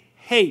they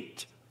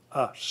hate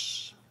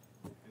us.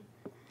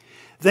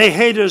 They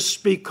hate us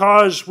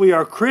because we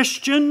are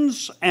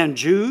Christians and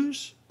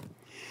Jews,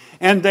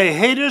 and they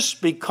hate us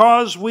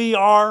because we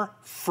are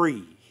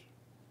free.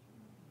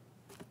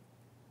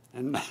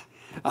 And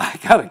I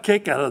got a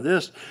kick out of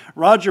this.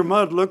 Roger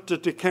Mudd looked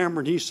at the camera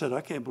and he said,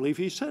 I can't believe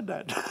he said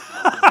that.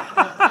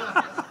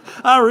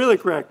 I really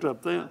cracked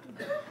up then.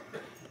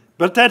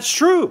 But that's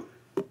true.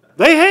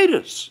 They hate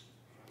us.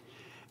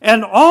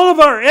 And all of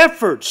our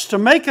efforts to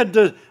make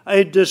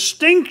a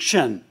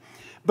distinction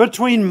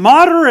between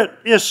moderate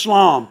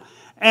Islam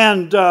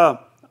and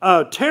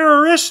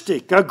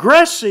terroristic,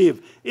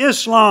 aggressive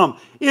Islam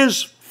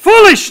is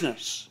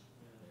foolishness.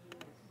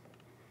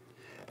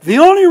 The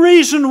only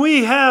reason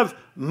we have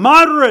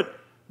moderate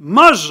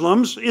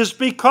Muslims is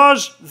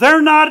because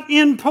they're not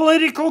in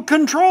political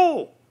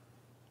control.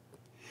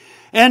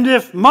 And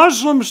if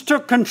Muslims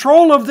took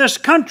control of this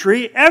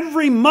country,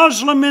 every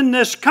Muslim in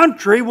this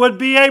country would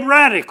be a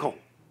radical.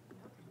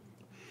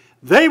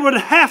 They would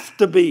have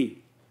to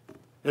be,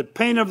 at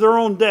pain of their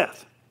own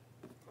death.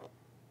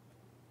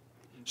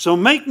 So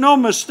make no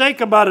mistake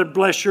about it,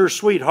 bless your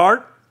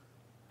sweetheart.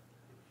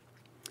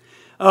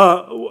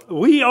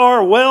 We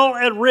are well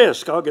at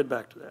risk. I'll get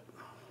back to that.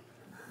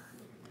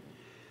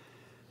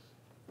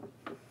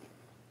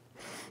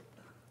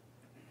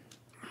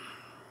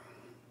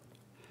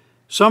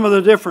 Some of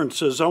the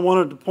differences I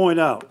wanted to point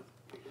out.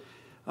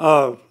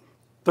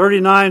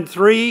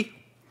 39:3.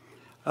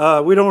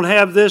 We don't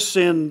have this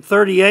in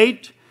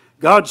 38.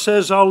 God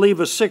says, I'll leave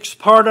a sixth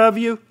part of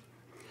you.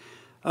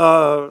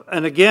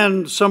 And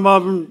again, some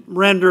of them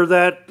render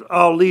that,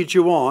 I'll lead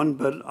you on,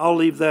 but I'll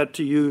leave that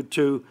to you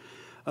to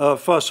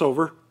fuss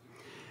over.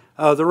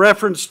 The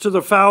reference to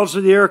the fowls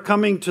of the air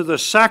coming to the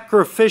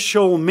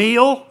sacrificial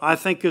meal, I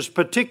think, is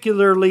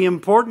particularly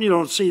important. You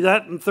don't see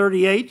that in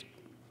 38.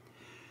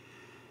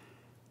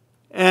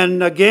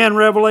 And again,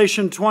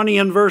 Revelation 20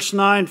 and verse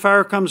 9,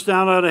 fire comes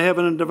down out of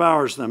heaven and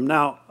devours them.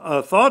 Now,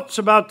 thoughts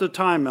about the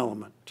time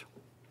element.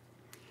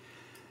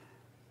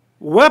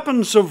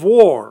 Weapons of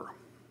war.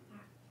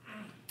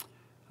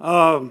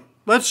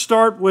 Let's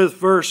start with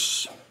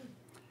verse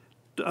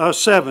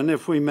 7,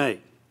 if we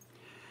may.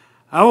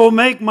 I will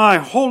make my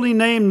holy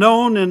name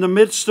known in the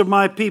midst of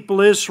my people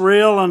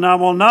Israel, and I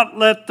will not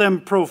let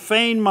them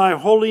profane my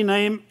holy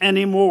name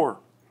anymore.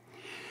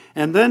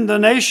 And then the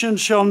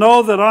nations shall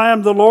know that I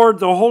am the Lord,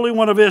 the Holy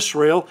One of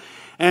Israel,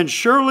 and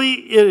surely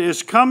it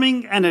is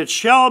coming, and it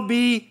shall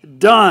be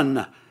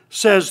done,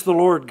 says the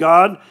Lord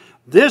God.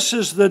 This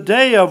is the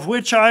day of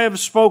which I have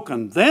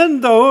spoken.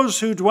 Then those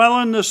who dwell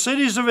in the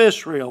cities of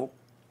Israel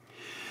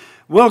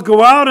will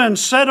go out and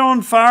set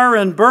on fire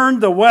and burn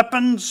the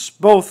weapons,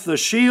 both the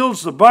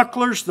shields, the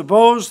bucklers, the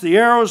bows, the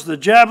arrows, the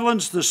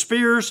javelins, the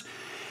spears,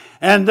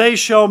 and they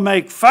shall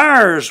make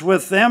fires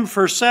with them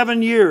for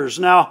 7 years.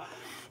 Now,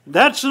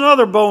 that's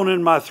another bone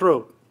in my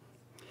throat.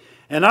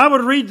 And I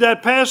would read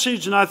that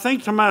passage and I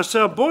think to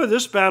myself, boy,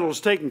 this battle is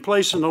taking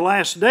place in the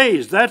last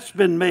days. That's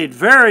been made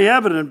very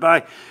evident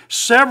by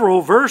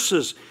several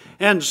verses.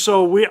 And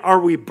so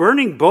are we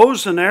burning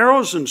bows and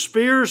arrows and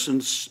spears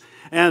and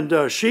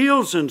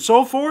shields and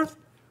so forth?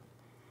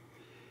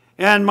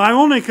 And my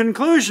only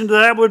conclusion to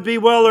that would be,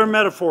 well, they're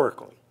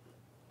metaphorical.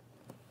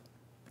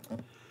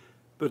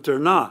 But they're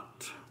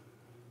not.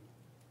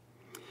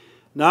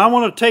 Now I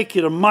want to take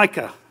you to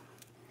Micah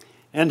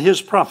and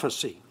his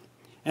prophecy.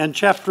 And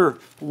chapter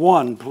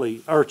 1,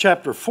 please, or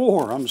chapter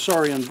 4, I'm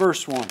sorry, in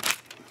verse 1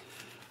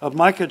 of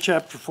Micah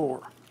chapter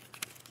 4.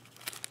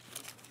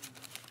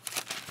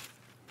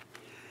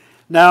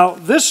 Now,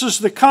 this is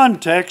the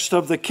context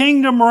of the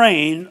kingdom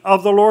reign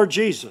of the Lord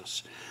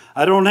Jesus.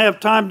 I don't have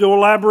time to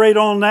elaborate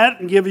on that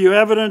and give you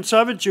evidence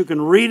of it. You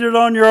can read it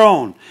on your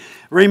own.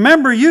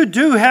 Remember, you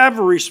do have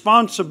a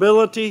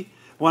responsibility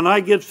when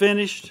I get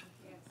finished.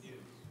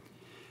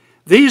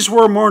 These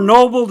were more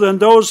noble than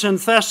those in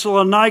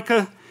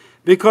Thessalonica,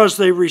 because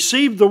they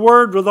received the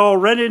word with all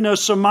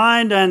readiness of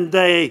mind, and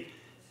they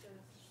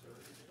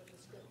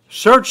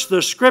searched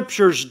the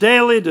scriptures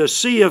daily to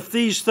see if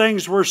these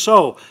things were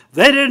so.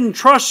 They didn't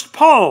trust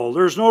Paul.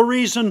 There's no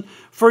reason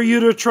for you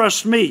to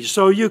trust me.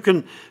 So you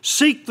can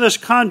seek this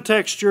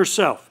context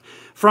yourself.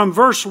 From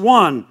verse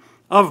 1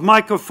 of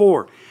Micah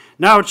 4.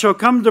 Now it shall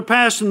come to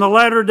pass in the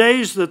latter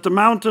days that the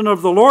mountain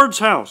of the Lord's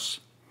house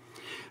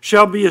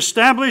shall be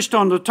established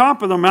on the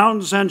top of the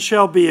mountains and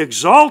shall be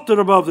exalted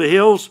above the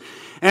hills,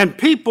 and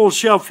people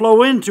shall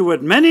flow into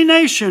it. Many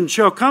nations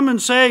shall come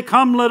and say,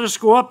 come, let us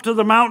go up to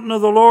the mountain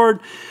of the Lord,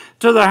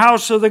 to the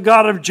house of the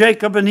God of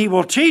Jacob, and he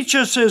will teach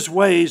us his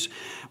ways.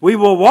 We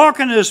will walk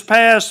in his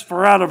paths,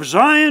 for out of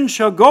Zion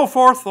shall go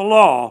forth the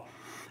law,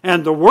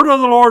 and the word of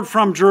the Lord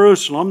from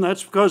Jerusalem.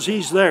 That's because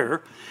he's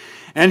there.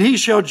 And he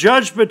shall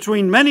judge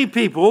between many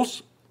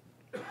peoples,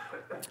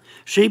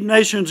 sheep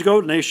nations,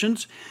 goat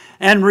nations,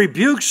 and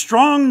rebuke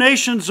strong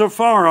nations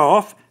afar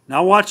off.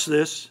 Now watch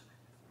this.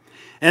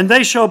 And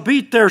they shall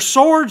beat their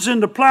swords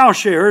into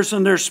plowshares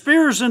and their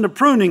spears into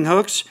pruning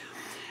hooks.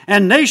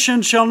 And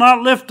nation shall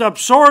not lift up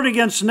sword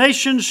against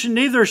nations,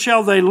 neither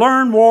shall they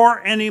learn war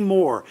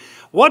anymore.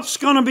 What's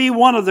going to be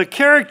one of the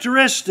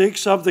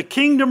characteristics of the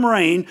kingdom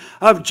reign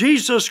of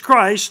Jesus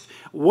Christ?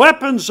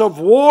 Weapons of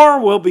war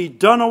will be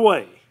done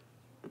away.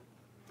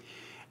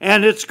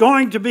 And it's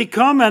going to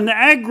become an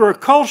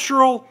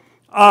agricultural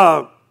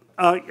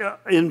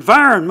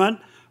environment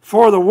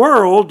for the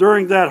world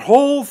during that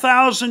whole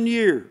 1,000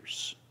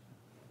 years.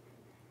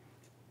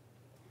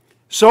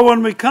 So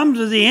when we come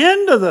to the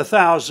end of the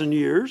 1,000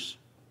 years,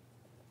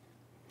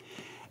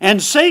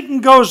 and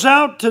Satan goes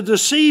out to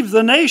deceive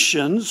the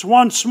nations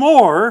once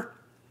more,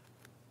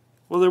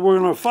 well, then we're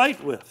going to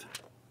fight with.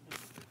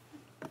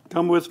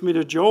 Come with me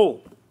to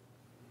Joel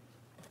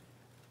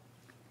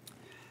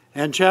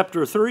and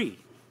chapter 3.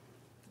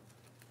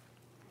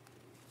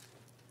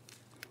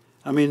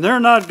 I mean, they're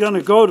not going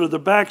to go to the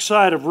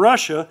backside of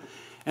Russia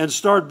and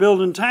start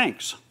building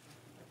tanks.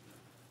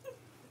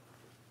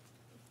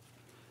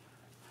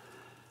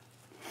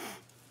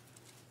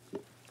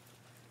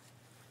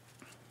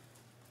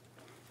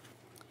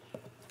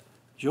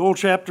 Joel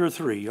chapter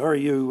 3. Are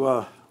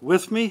you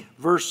with me?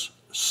 Verse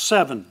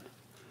 7.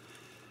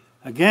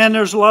 Again,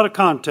 there's a lot of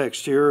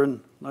context here, and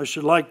I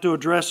should like to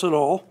address it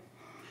all.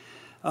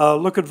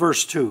 Look at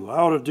verse 2. I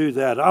ought to do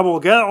that. I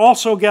will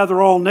also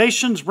gather all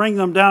nations, bring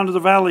them down to the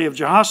valley of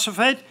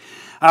Jehoshaphat.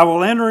 I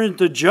will enter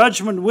into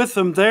judgment with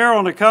them there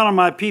on account of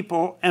my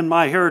people and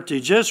my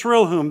heritage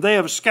Israel, whom they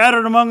have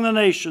scattered among the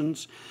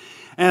nations.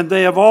 and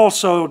they have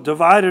also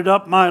divided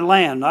up my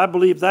land. I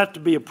believe that to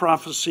be a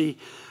prophecy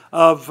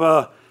of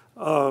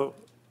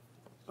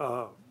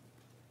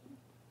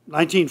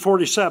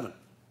 1947.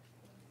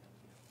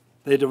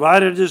 They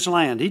divided his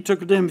land. He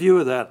took a dim view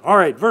of that. All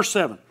right, verse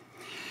 7.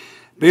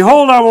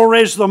 Behold, I will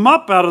raise them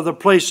up out of the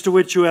place to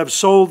which you have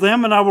sold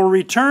them, and I will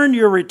return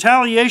your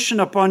retaliation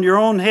upon your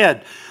own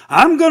head.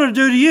 I'm going to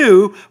do to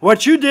you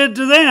what you did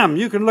to them.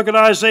 You can look at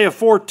Isaiah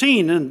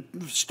 14 and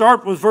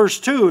start with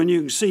verse 2, and you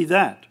can see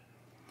that.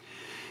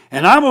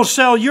 And I will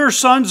sell your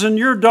sons and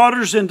your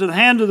daughters into the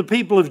hand of the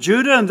people of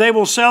Judah, and they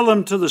will sell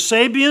them to the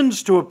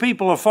Sabians, to a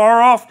people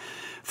afar off.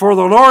 For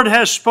the Lord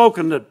has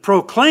spoken it.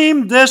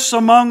 Proclaim this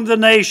among the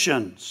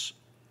nations.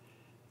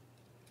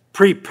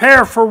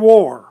 Prepare for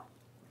war.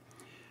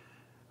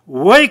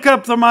 Wake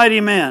up the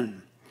mighty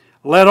men.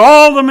 Let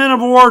all the men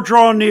of war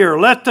draw near.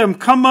 Let them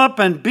come up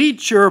and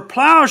beat your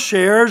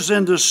plowshares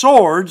into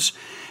swords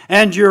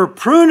and your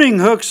pruning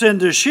hooks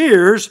into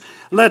shears.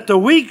 Let the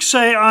weak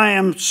say,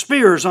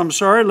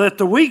 Let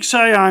the weak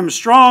say, I am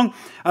strong.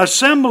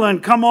 Assemble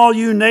and come all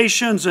you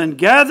nations and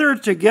gather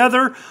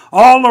together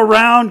all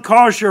around.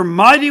 Cause your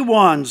mighty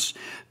ones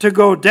to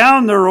go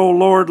down there, O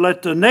Lord.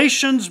 Let the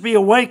nations be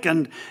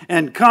awakened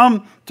and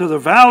come to the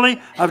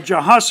valley of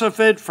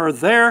Jehoshaphat, for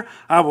there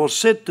I will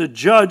sit to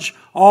judge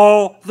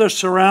all the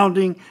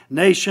surrounding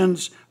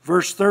nations.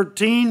 Verse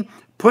 13,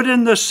 put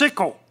in the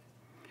sickle,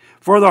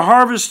 for the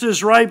harvest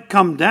is ripe.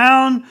 Come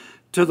down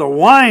to the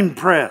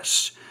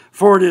winepress,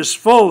 for it is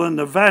full and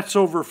the vats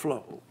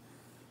overflow.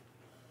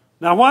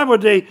 Now, why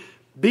would they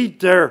beat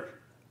their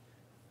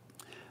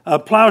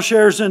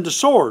plowshares into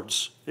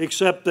swords,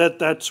 except that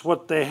that's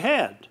what they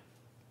had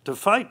to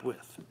fight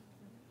with?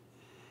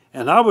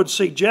 And I would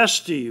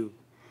suggest to you,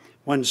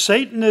 when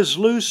Satan is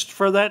loosed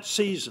for that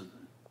season,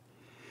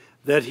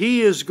 that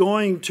he is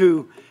going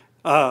to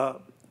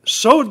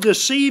so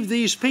deceive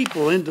these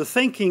people into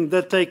thinking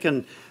that they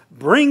can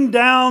bring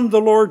down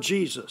the Lord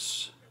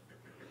Jesus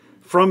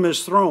from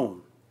his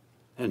throne.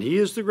 And he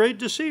is the great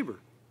deceiver.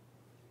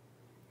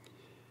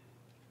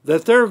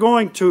 That they're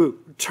going to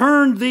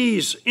turn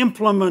these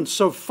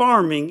implements of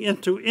farming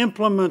into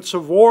implements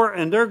of war,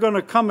 and they're going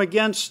to come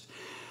against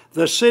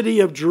the city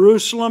of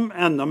Jerusalem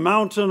and the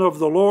mountain of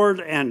the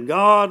Lord, and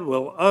God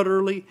will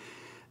utterly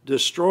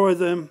destroy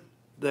them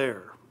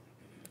there.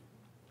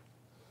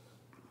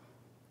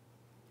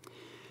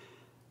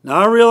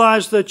 Now, I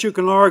realize that you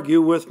can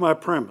argue with my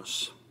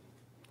premise,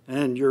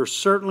 and you're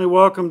certainly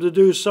welcome to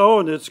do so,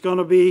 and it's going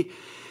to be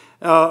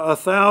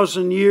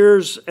 1,000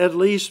 years at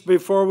least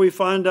before we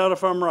find out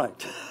if I'm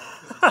right.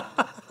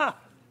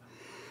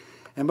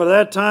 And by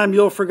that time,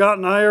 you'll have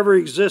forgotten I ever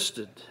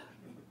existed.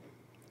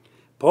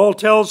 Paul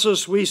tells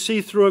us we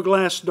see through a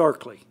glass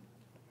darkly.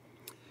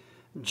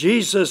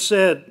 Jesus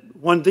said,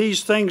 when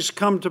these things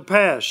come to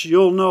pass,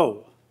 you'll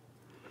know.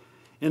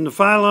 In the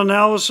final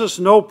analysis,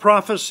 no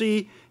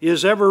prophecy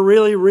is ever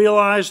really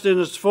realized in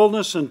its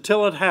fullness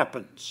until it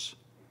happens.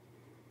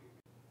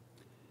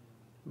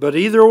 But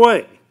either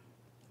way,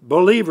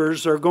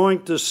 believers are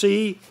going to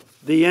see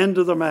the end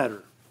of the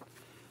matter.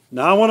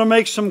 Now I want to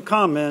make some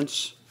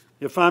comments,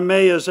 if I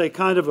may, as a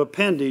kind of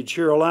appendage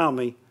here, allow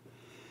me,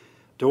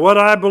 to what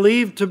I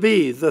believe to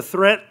be the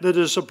threat that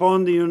is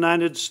upon the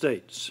United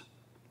States.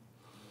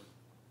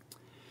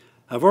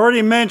 I've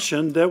already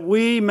mentioned that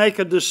we make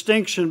a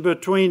distinction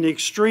between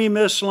extreme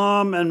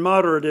Islam and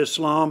moderate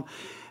Islam,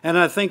 and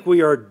I think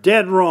we are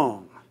dead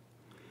wrong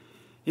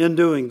in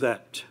doing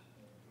that.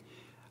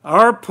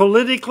 Our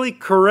politically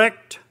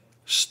correct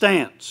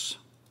stance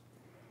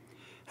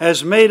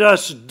has made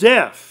us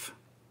deaf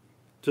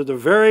to the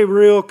very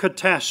real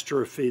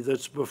catastrophe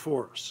that's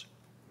before us.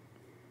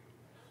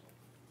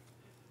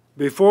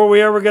 Before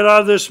we ever get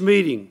out of this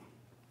meeting,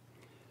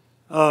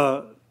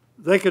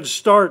 they could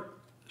start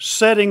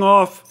setting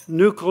off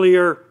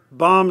nuclear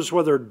bombs,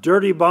 whether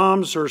dirty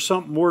bombs or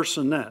something worse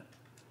than that.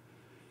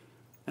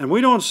 And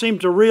we don't seem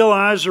to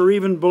realize or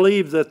even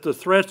believe that the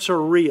threats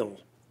are real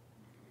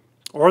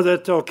or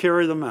that they'll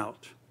carry them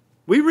out.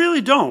 We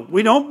really don't.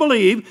 We don't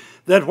believe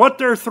that what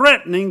they're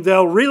threatening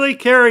they'll really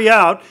carry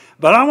out,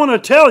 but I want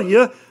to tell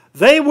you,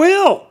 they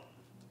will.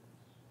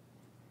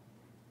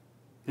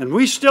 And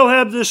we still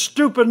have this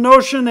stupid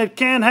notion it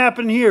can't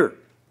happen here.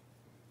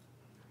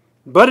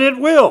 But it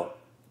will.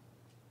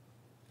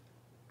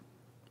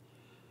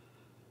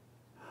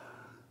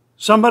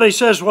 Somebody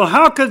says, well,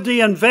 how could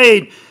they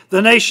invade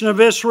the nation of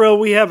Israel?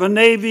 We have a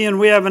navy and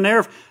we have an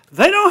air.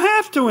 They don't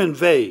have to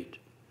invade.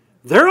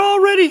 They're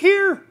already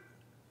here.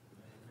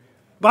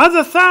 By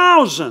the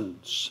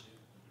thousands.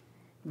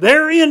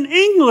 They're in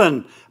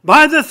England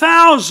by the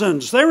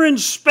thousands. They're in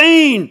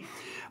Spain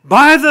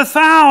by the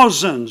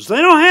thousands.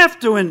 They don't have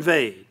to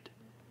invade.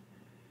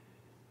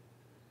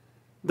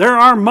 There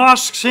are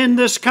mosques in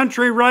this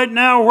country right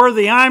now where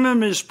the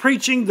imam is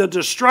preaching the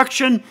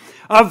destruction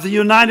of the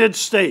United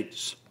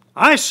States.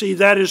 I see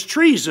that as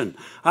treason.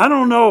 I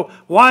don't know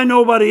why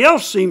nobody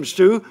else seems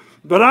to,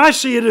 but I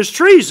see it as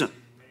treason.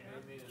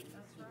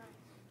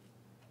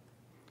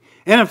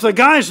 And if the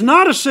guy's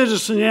not a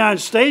citizen of the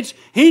United States,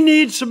 he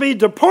needs to be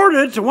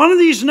deported to one of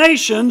these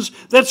nations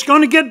that's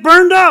going to get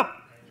burned up.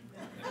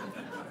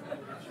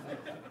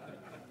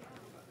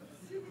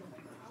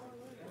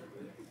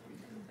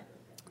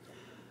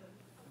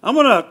 I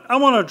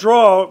want to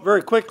draw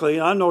very quickly,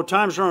 I know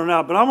time's running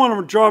out, but I want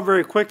to draw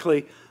very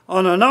quickly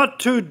on a not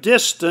too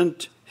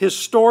distant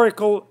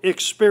historical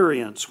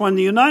experience. When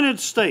the United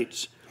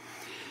States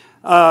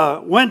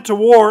went to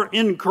war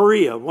in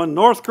Korea, when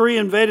North Korea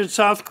invaded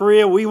South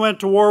Korea, we went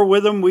to war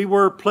with them. We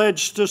were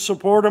pledged to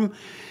support them.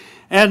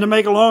 And to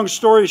make a long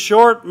story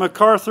short,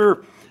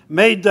 MacArthur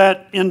made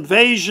that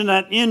invasion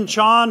at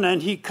Incheon,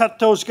 and he cut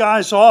those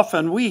guys off,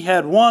 and we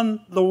had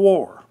won the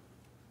war.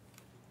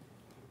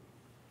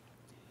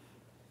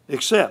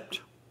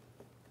 Except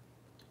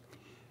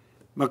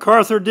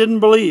MacArthur didn't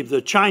believe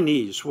the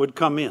Chinese would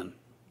come in,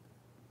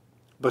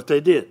 but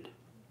they did.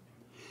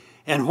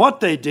 And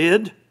what they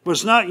did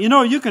was not,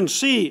 you can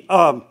see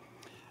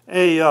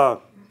a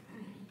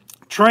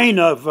train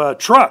of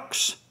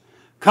trucks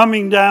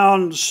coming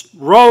down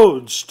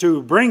roads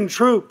to bring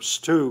troops,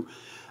 to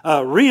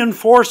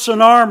reinforce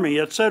an army,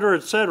 etc.,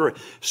 etc.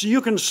 So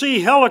you can see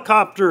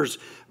helicopters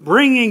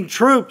bringing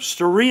troops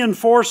to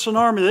reinforce an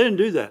army. They didn't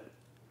do that.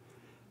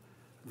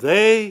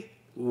 They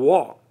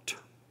walked.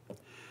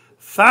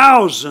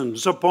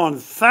 Thousands upon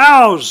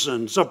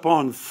thousands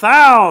upon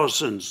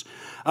thousands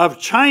of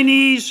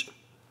Chinese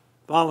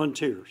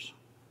volunteers.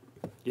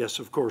 Yes,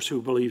 of course,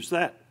 who believes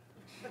that?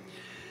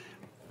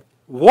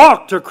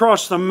 Walked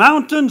across the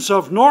mountains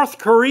of North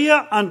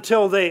Korea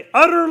until they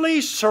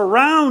utterly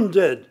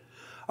surrounded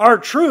our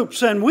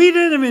troops, and we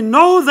didn't even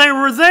know they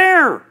were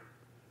there.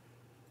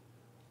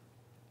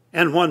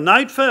 And when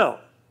night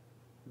fell,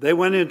 they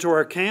went into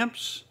our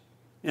camps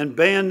and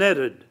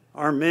bayoneted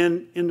our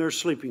men in their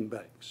sleeping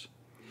bags.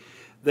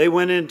 They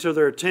went into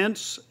their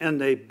tents and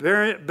they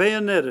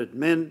bayoneted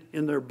men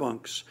in their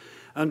bunks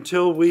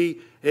until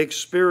we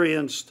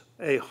experienced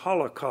a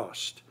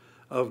holocaust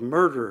of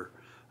murder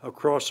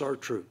across our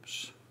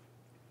troops.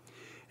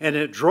 And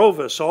it drove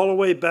us all the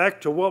way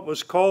back to what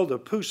was called the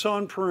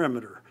Pusan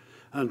perimeter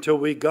until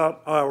we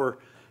got our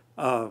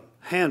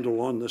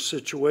handle on the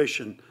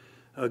situation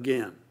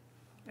again.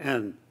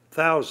 And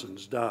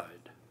thousands died.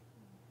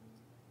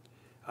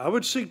 I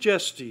would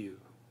suggest to you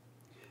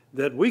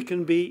that we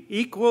can be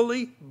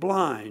equally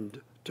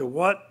blind to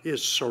what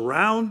is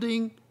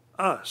surrounding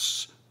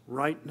us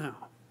right now.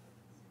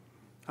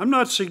 I'm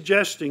not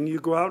suggesting you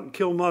go out and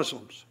kill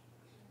Muslims.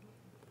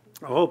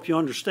 I hope you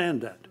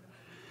understand that.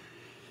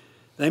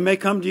 They may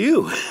come to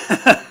you.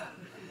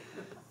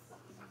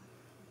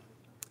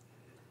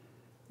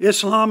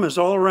 Islam is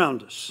all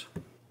around us.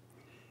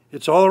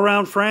 It's all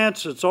around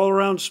France. It's all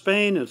around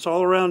Spain. It's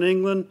all around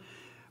England.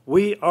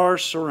 We are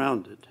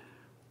surrounded.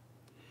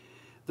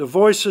 The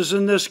voices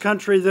in this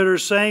country that are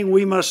saying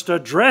we must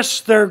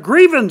address their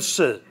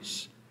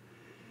grievances.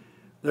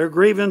 Their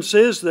grievance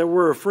is that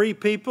we're a free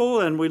people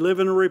and we live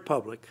in a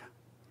republic.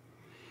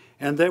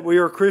 And that we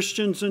are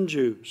Christians and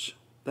Jews.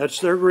 That's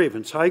their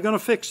grievance. How are you going to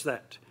fix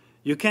that?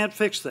 You can't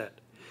fix that.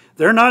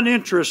 They're not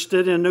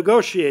interested in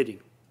negotiating.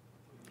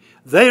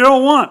 They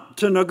don't want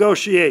to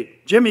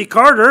negotiate. Jimmy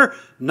Carter,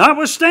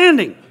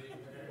 notwithstanding.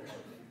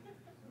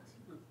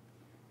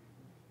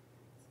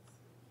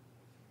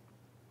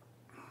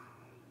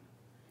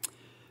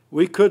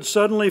 We could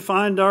suddenly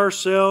find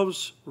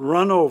ourselves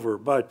run over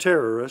by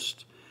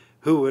terrorists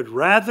who would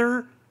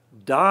rather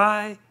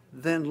die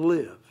than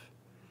live.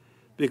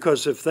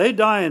 Because if they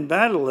die in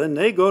battle, then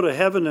they go to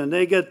heaven and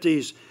they get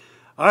these,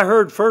 I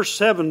heard first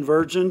 7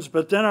 virgins,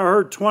 but then I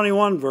heard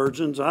 21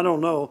 virgins. I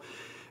don't know.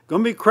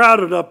 Going to be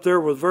crowded up there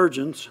with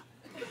virgins.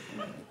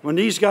 When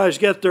these guys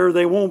get there,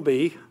 they won't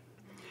be.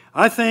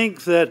 I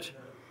think that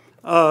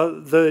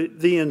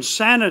the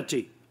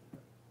insanity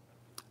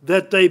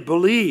that they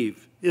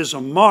believe is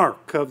a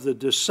mark of the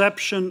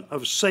deception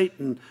of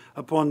Satan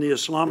upon the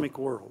Islamic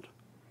world.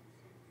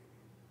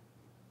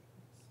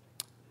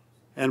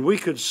 And we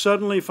could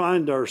suddenly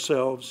find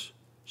ourselves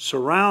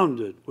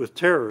surrounded with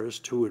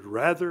terrorists who would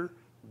rather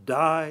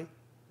die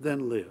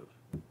than live.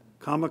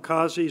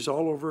 Kamikazes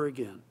all over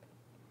again.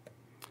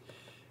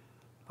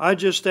 I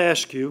just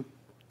ask you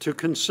to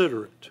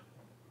consider it.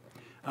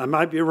 I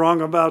might be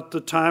wrong about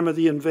the time of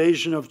the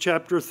invasion of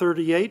chapter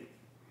 38.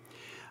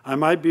 I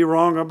might be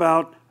wrong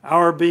about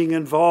our being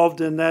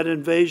involved in that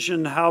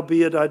invasion,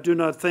 howbeit I do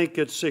not think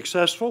it's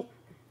successful.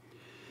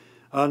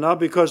 Not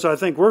because I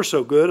think we're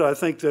so good. I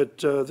think that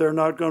they're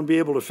not going to be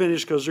able to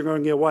finish because they're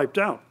going to get wiped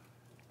out.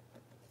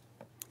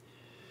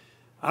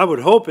 I would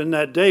hope in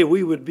that day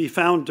we would be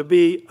found to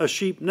be a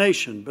sheep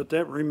nation, but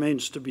that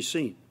remains to be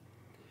seen.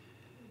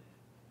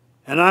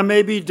 And I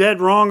may be dead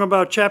wrong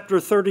about chapter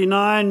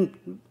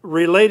 39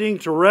 relating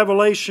to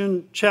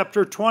Revelation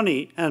chapter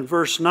 20 and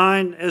verse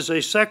 9 as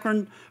a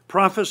second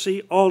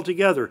prophecy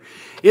altogether.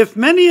 If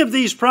many of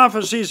these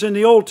prophecies in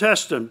the Old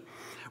Testament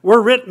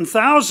were written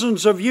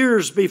thousands of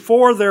years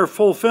before their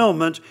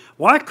fulfillment,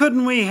 why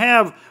couldn't we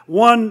have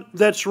one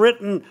that's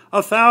written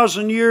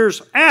 1,000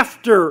 years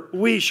after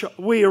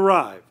we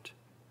arrived?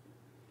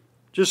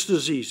 just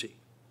as easy.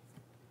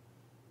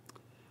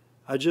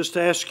 I just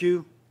ask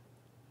you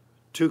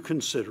to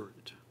consider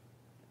it.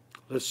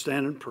 Let's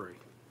stand and pray.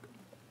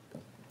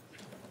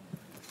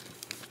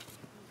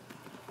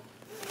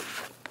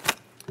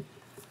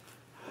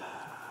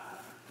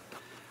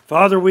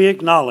 Father, we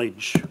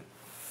acknowledge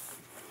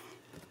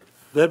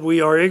that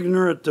we are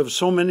ignorant of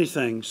so many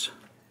things,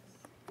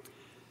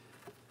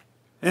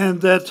 and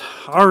that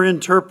our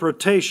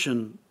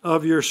interpretation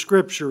of your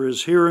Scripture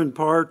is here in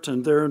part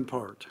and there in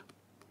part.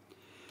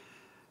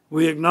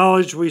 We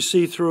acknowledge we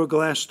see through a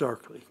glass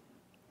darkly.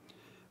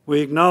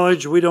 We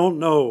acknowledge we don't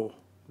know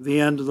the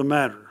end of the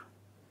matter.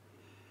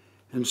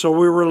 And so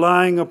we're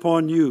relying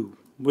upon you.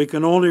 We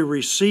can only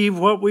receive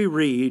what we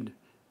read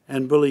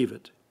and believe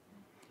it.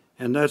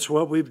 And that's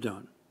what we've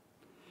done.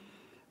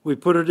 We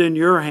put it in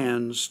your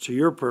hands to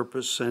your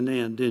purpose and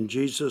end. In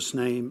Jesus'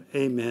 name,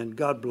 amen.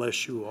 God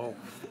bless you all.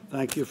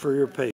 Thank you for your patience.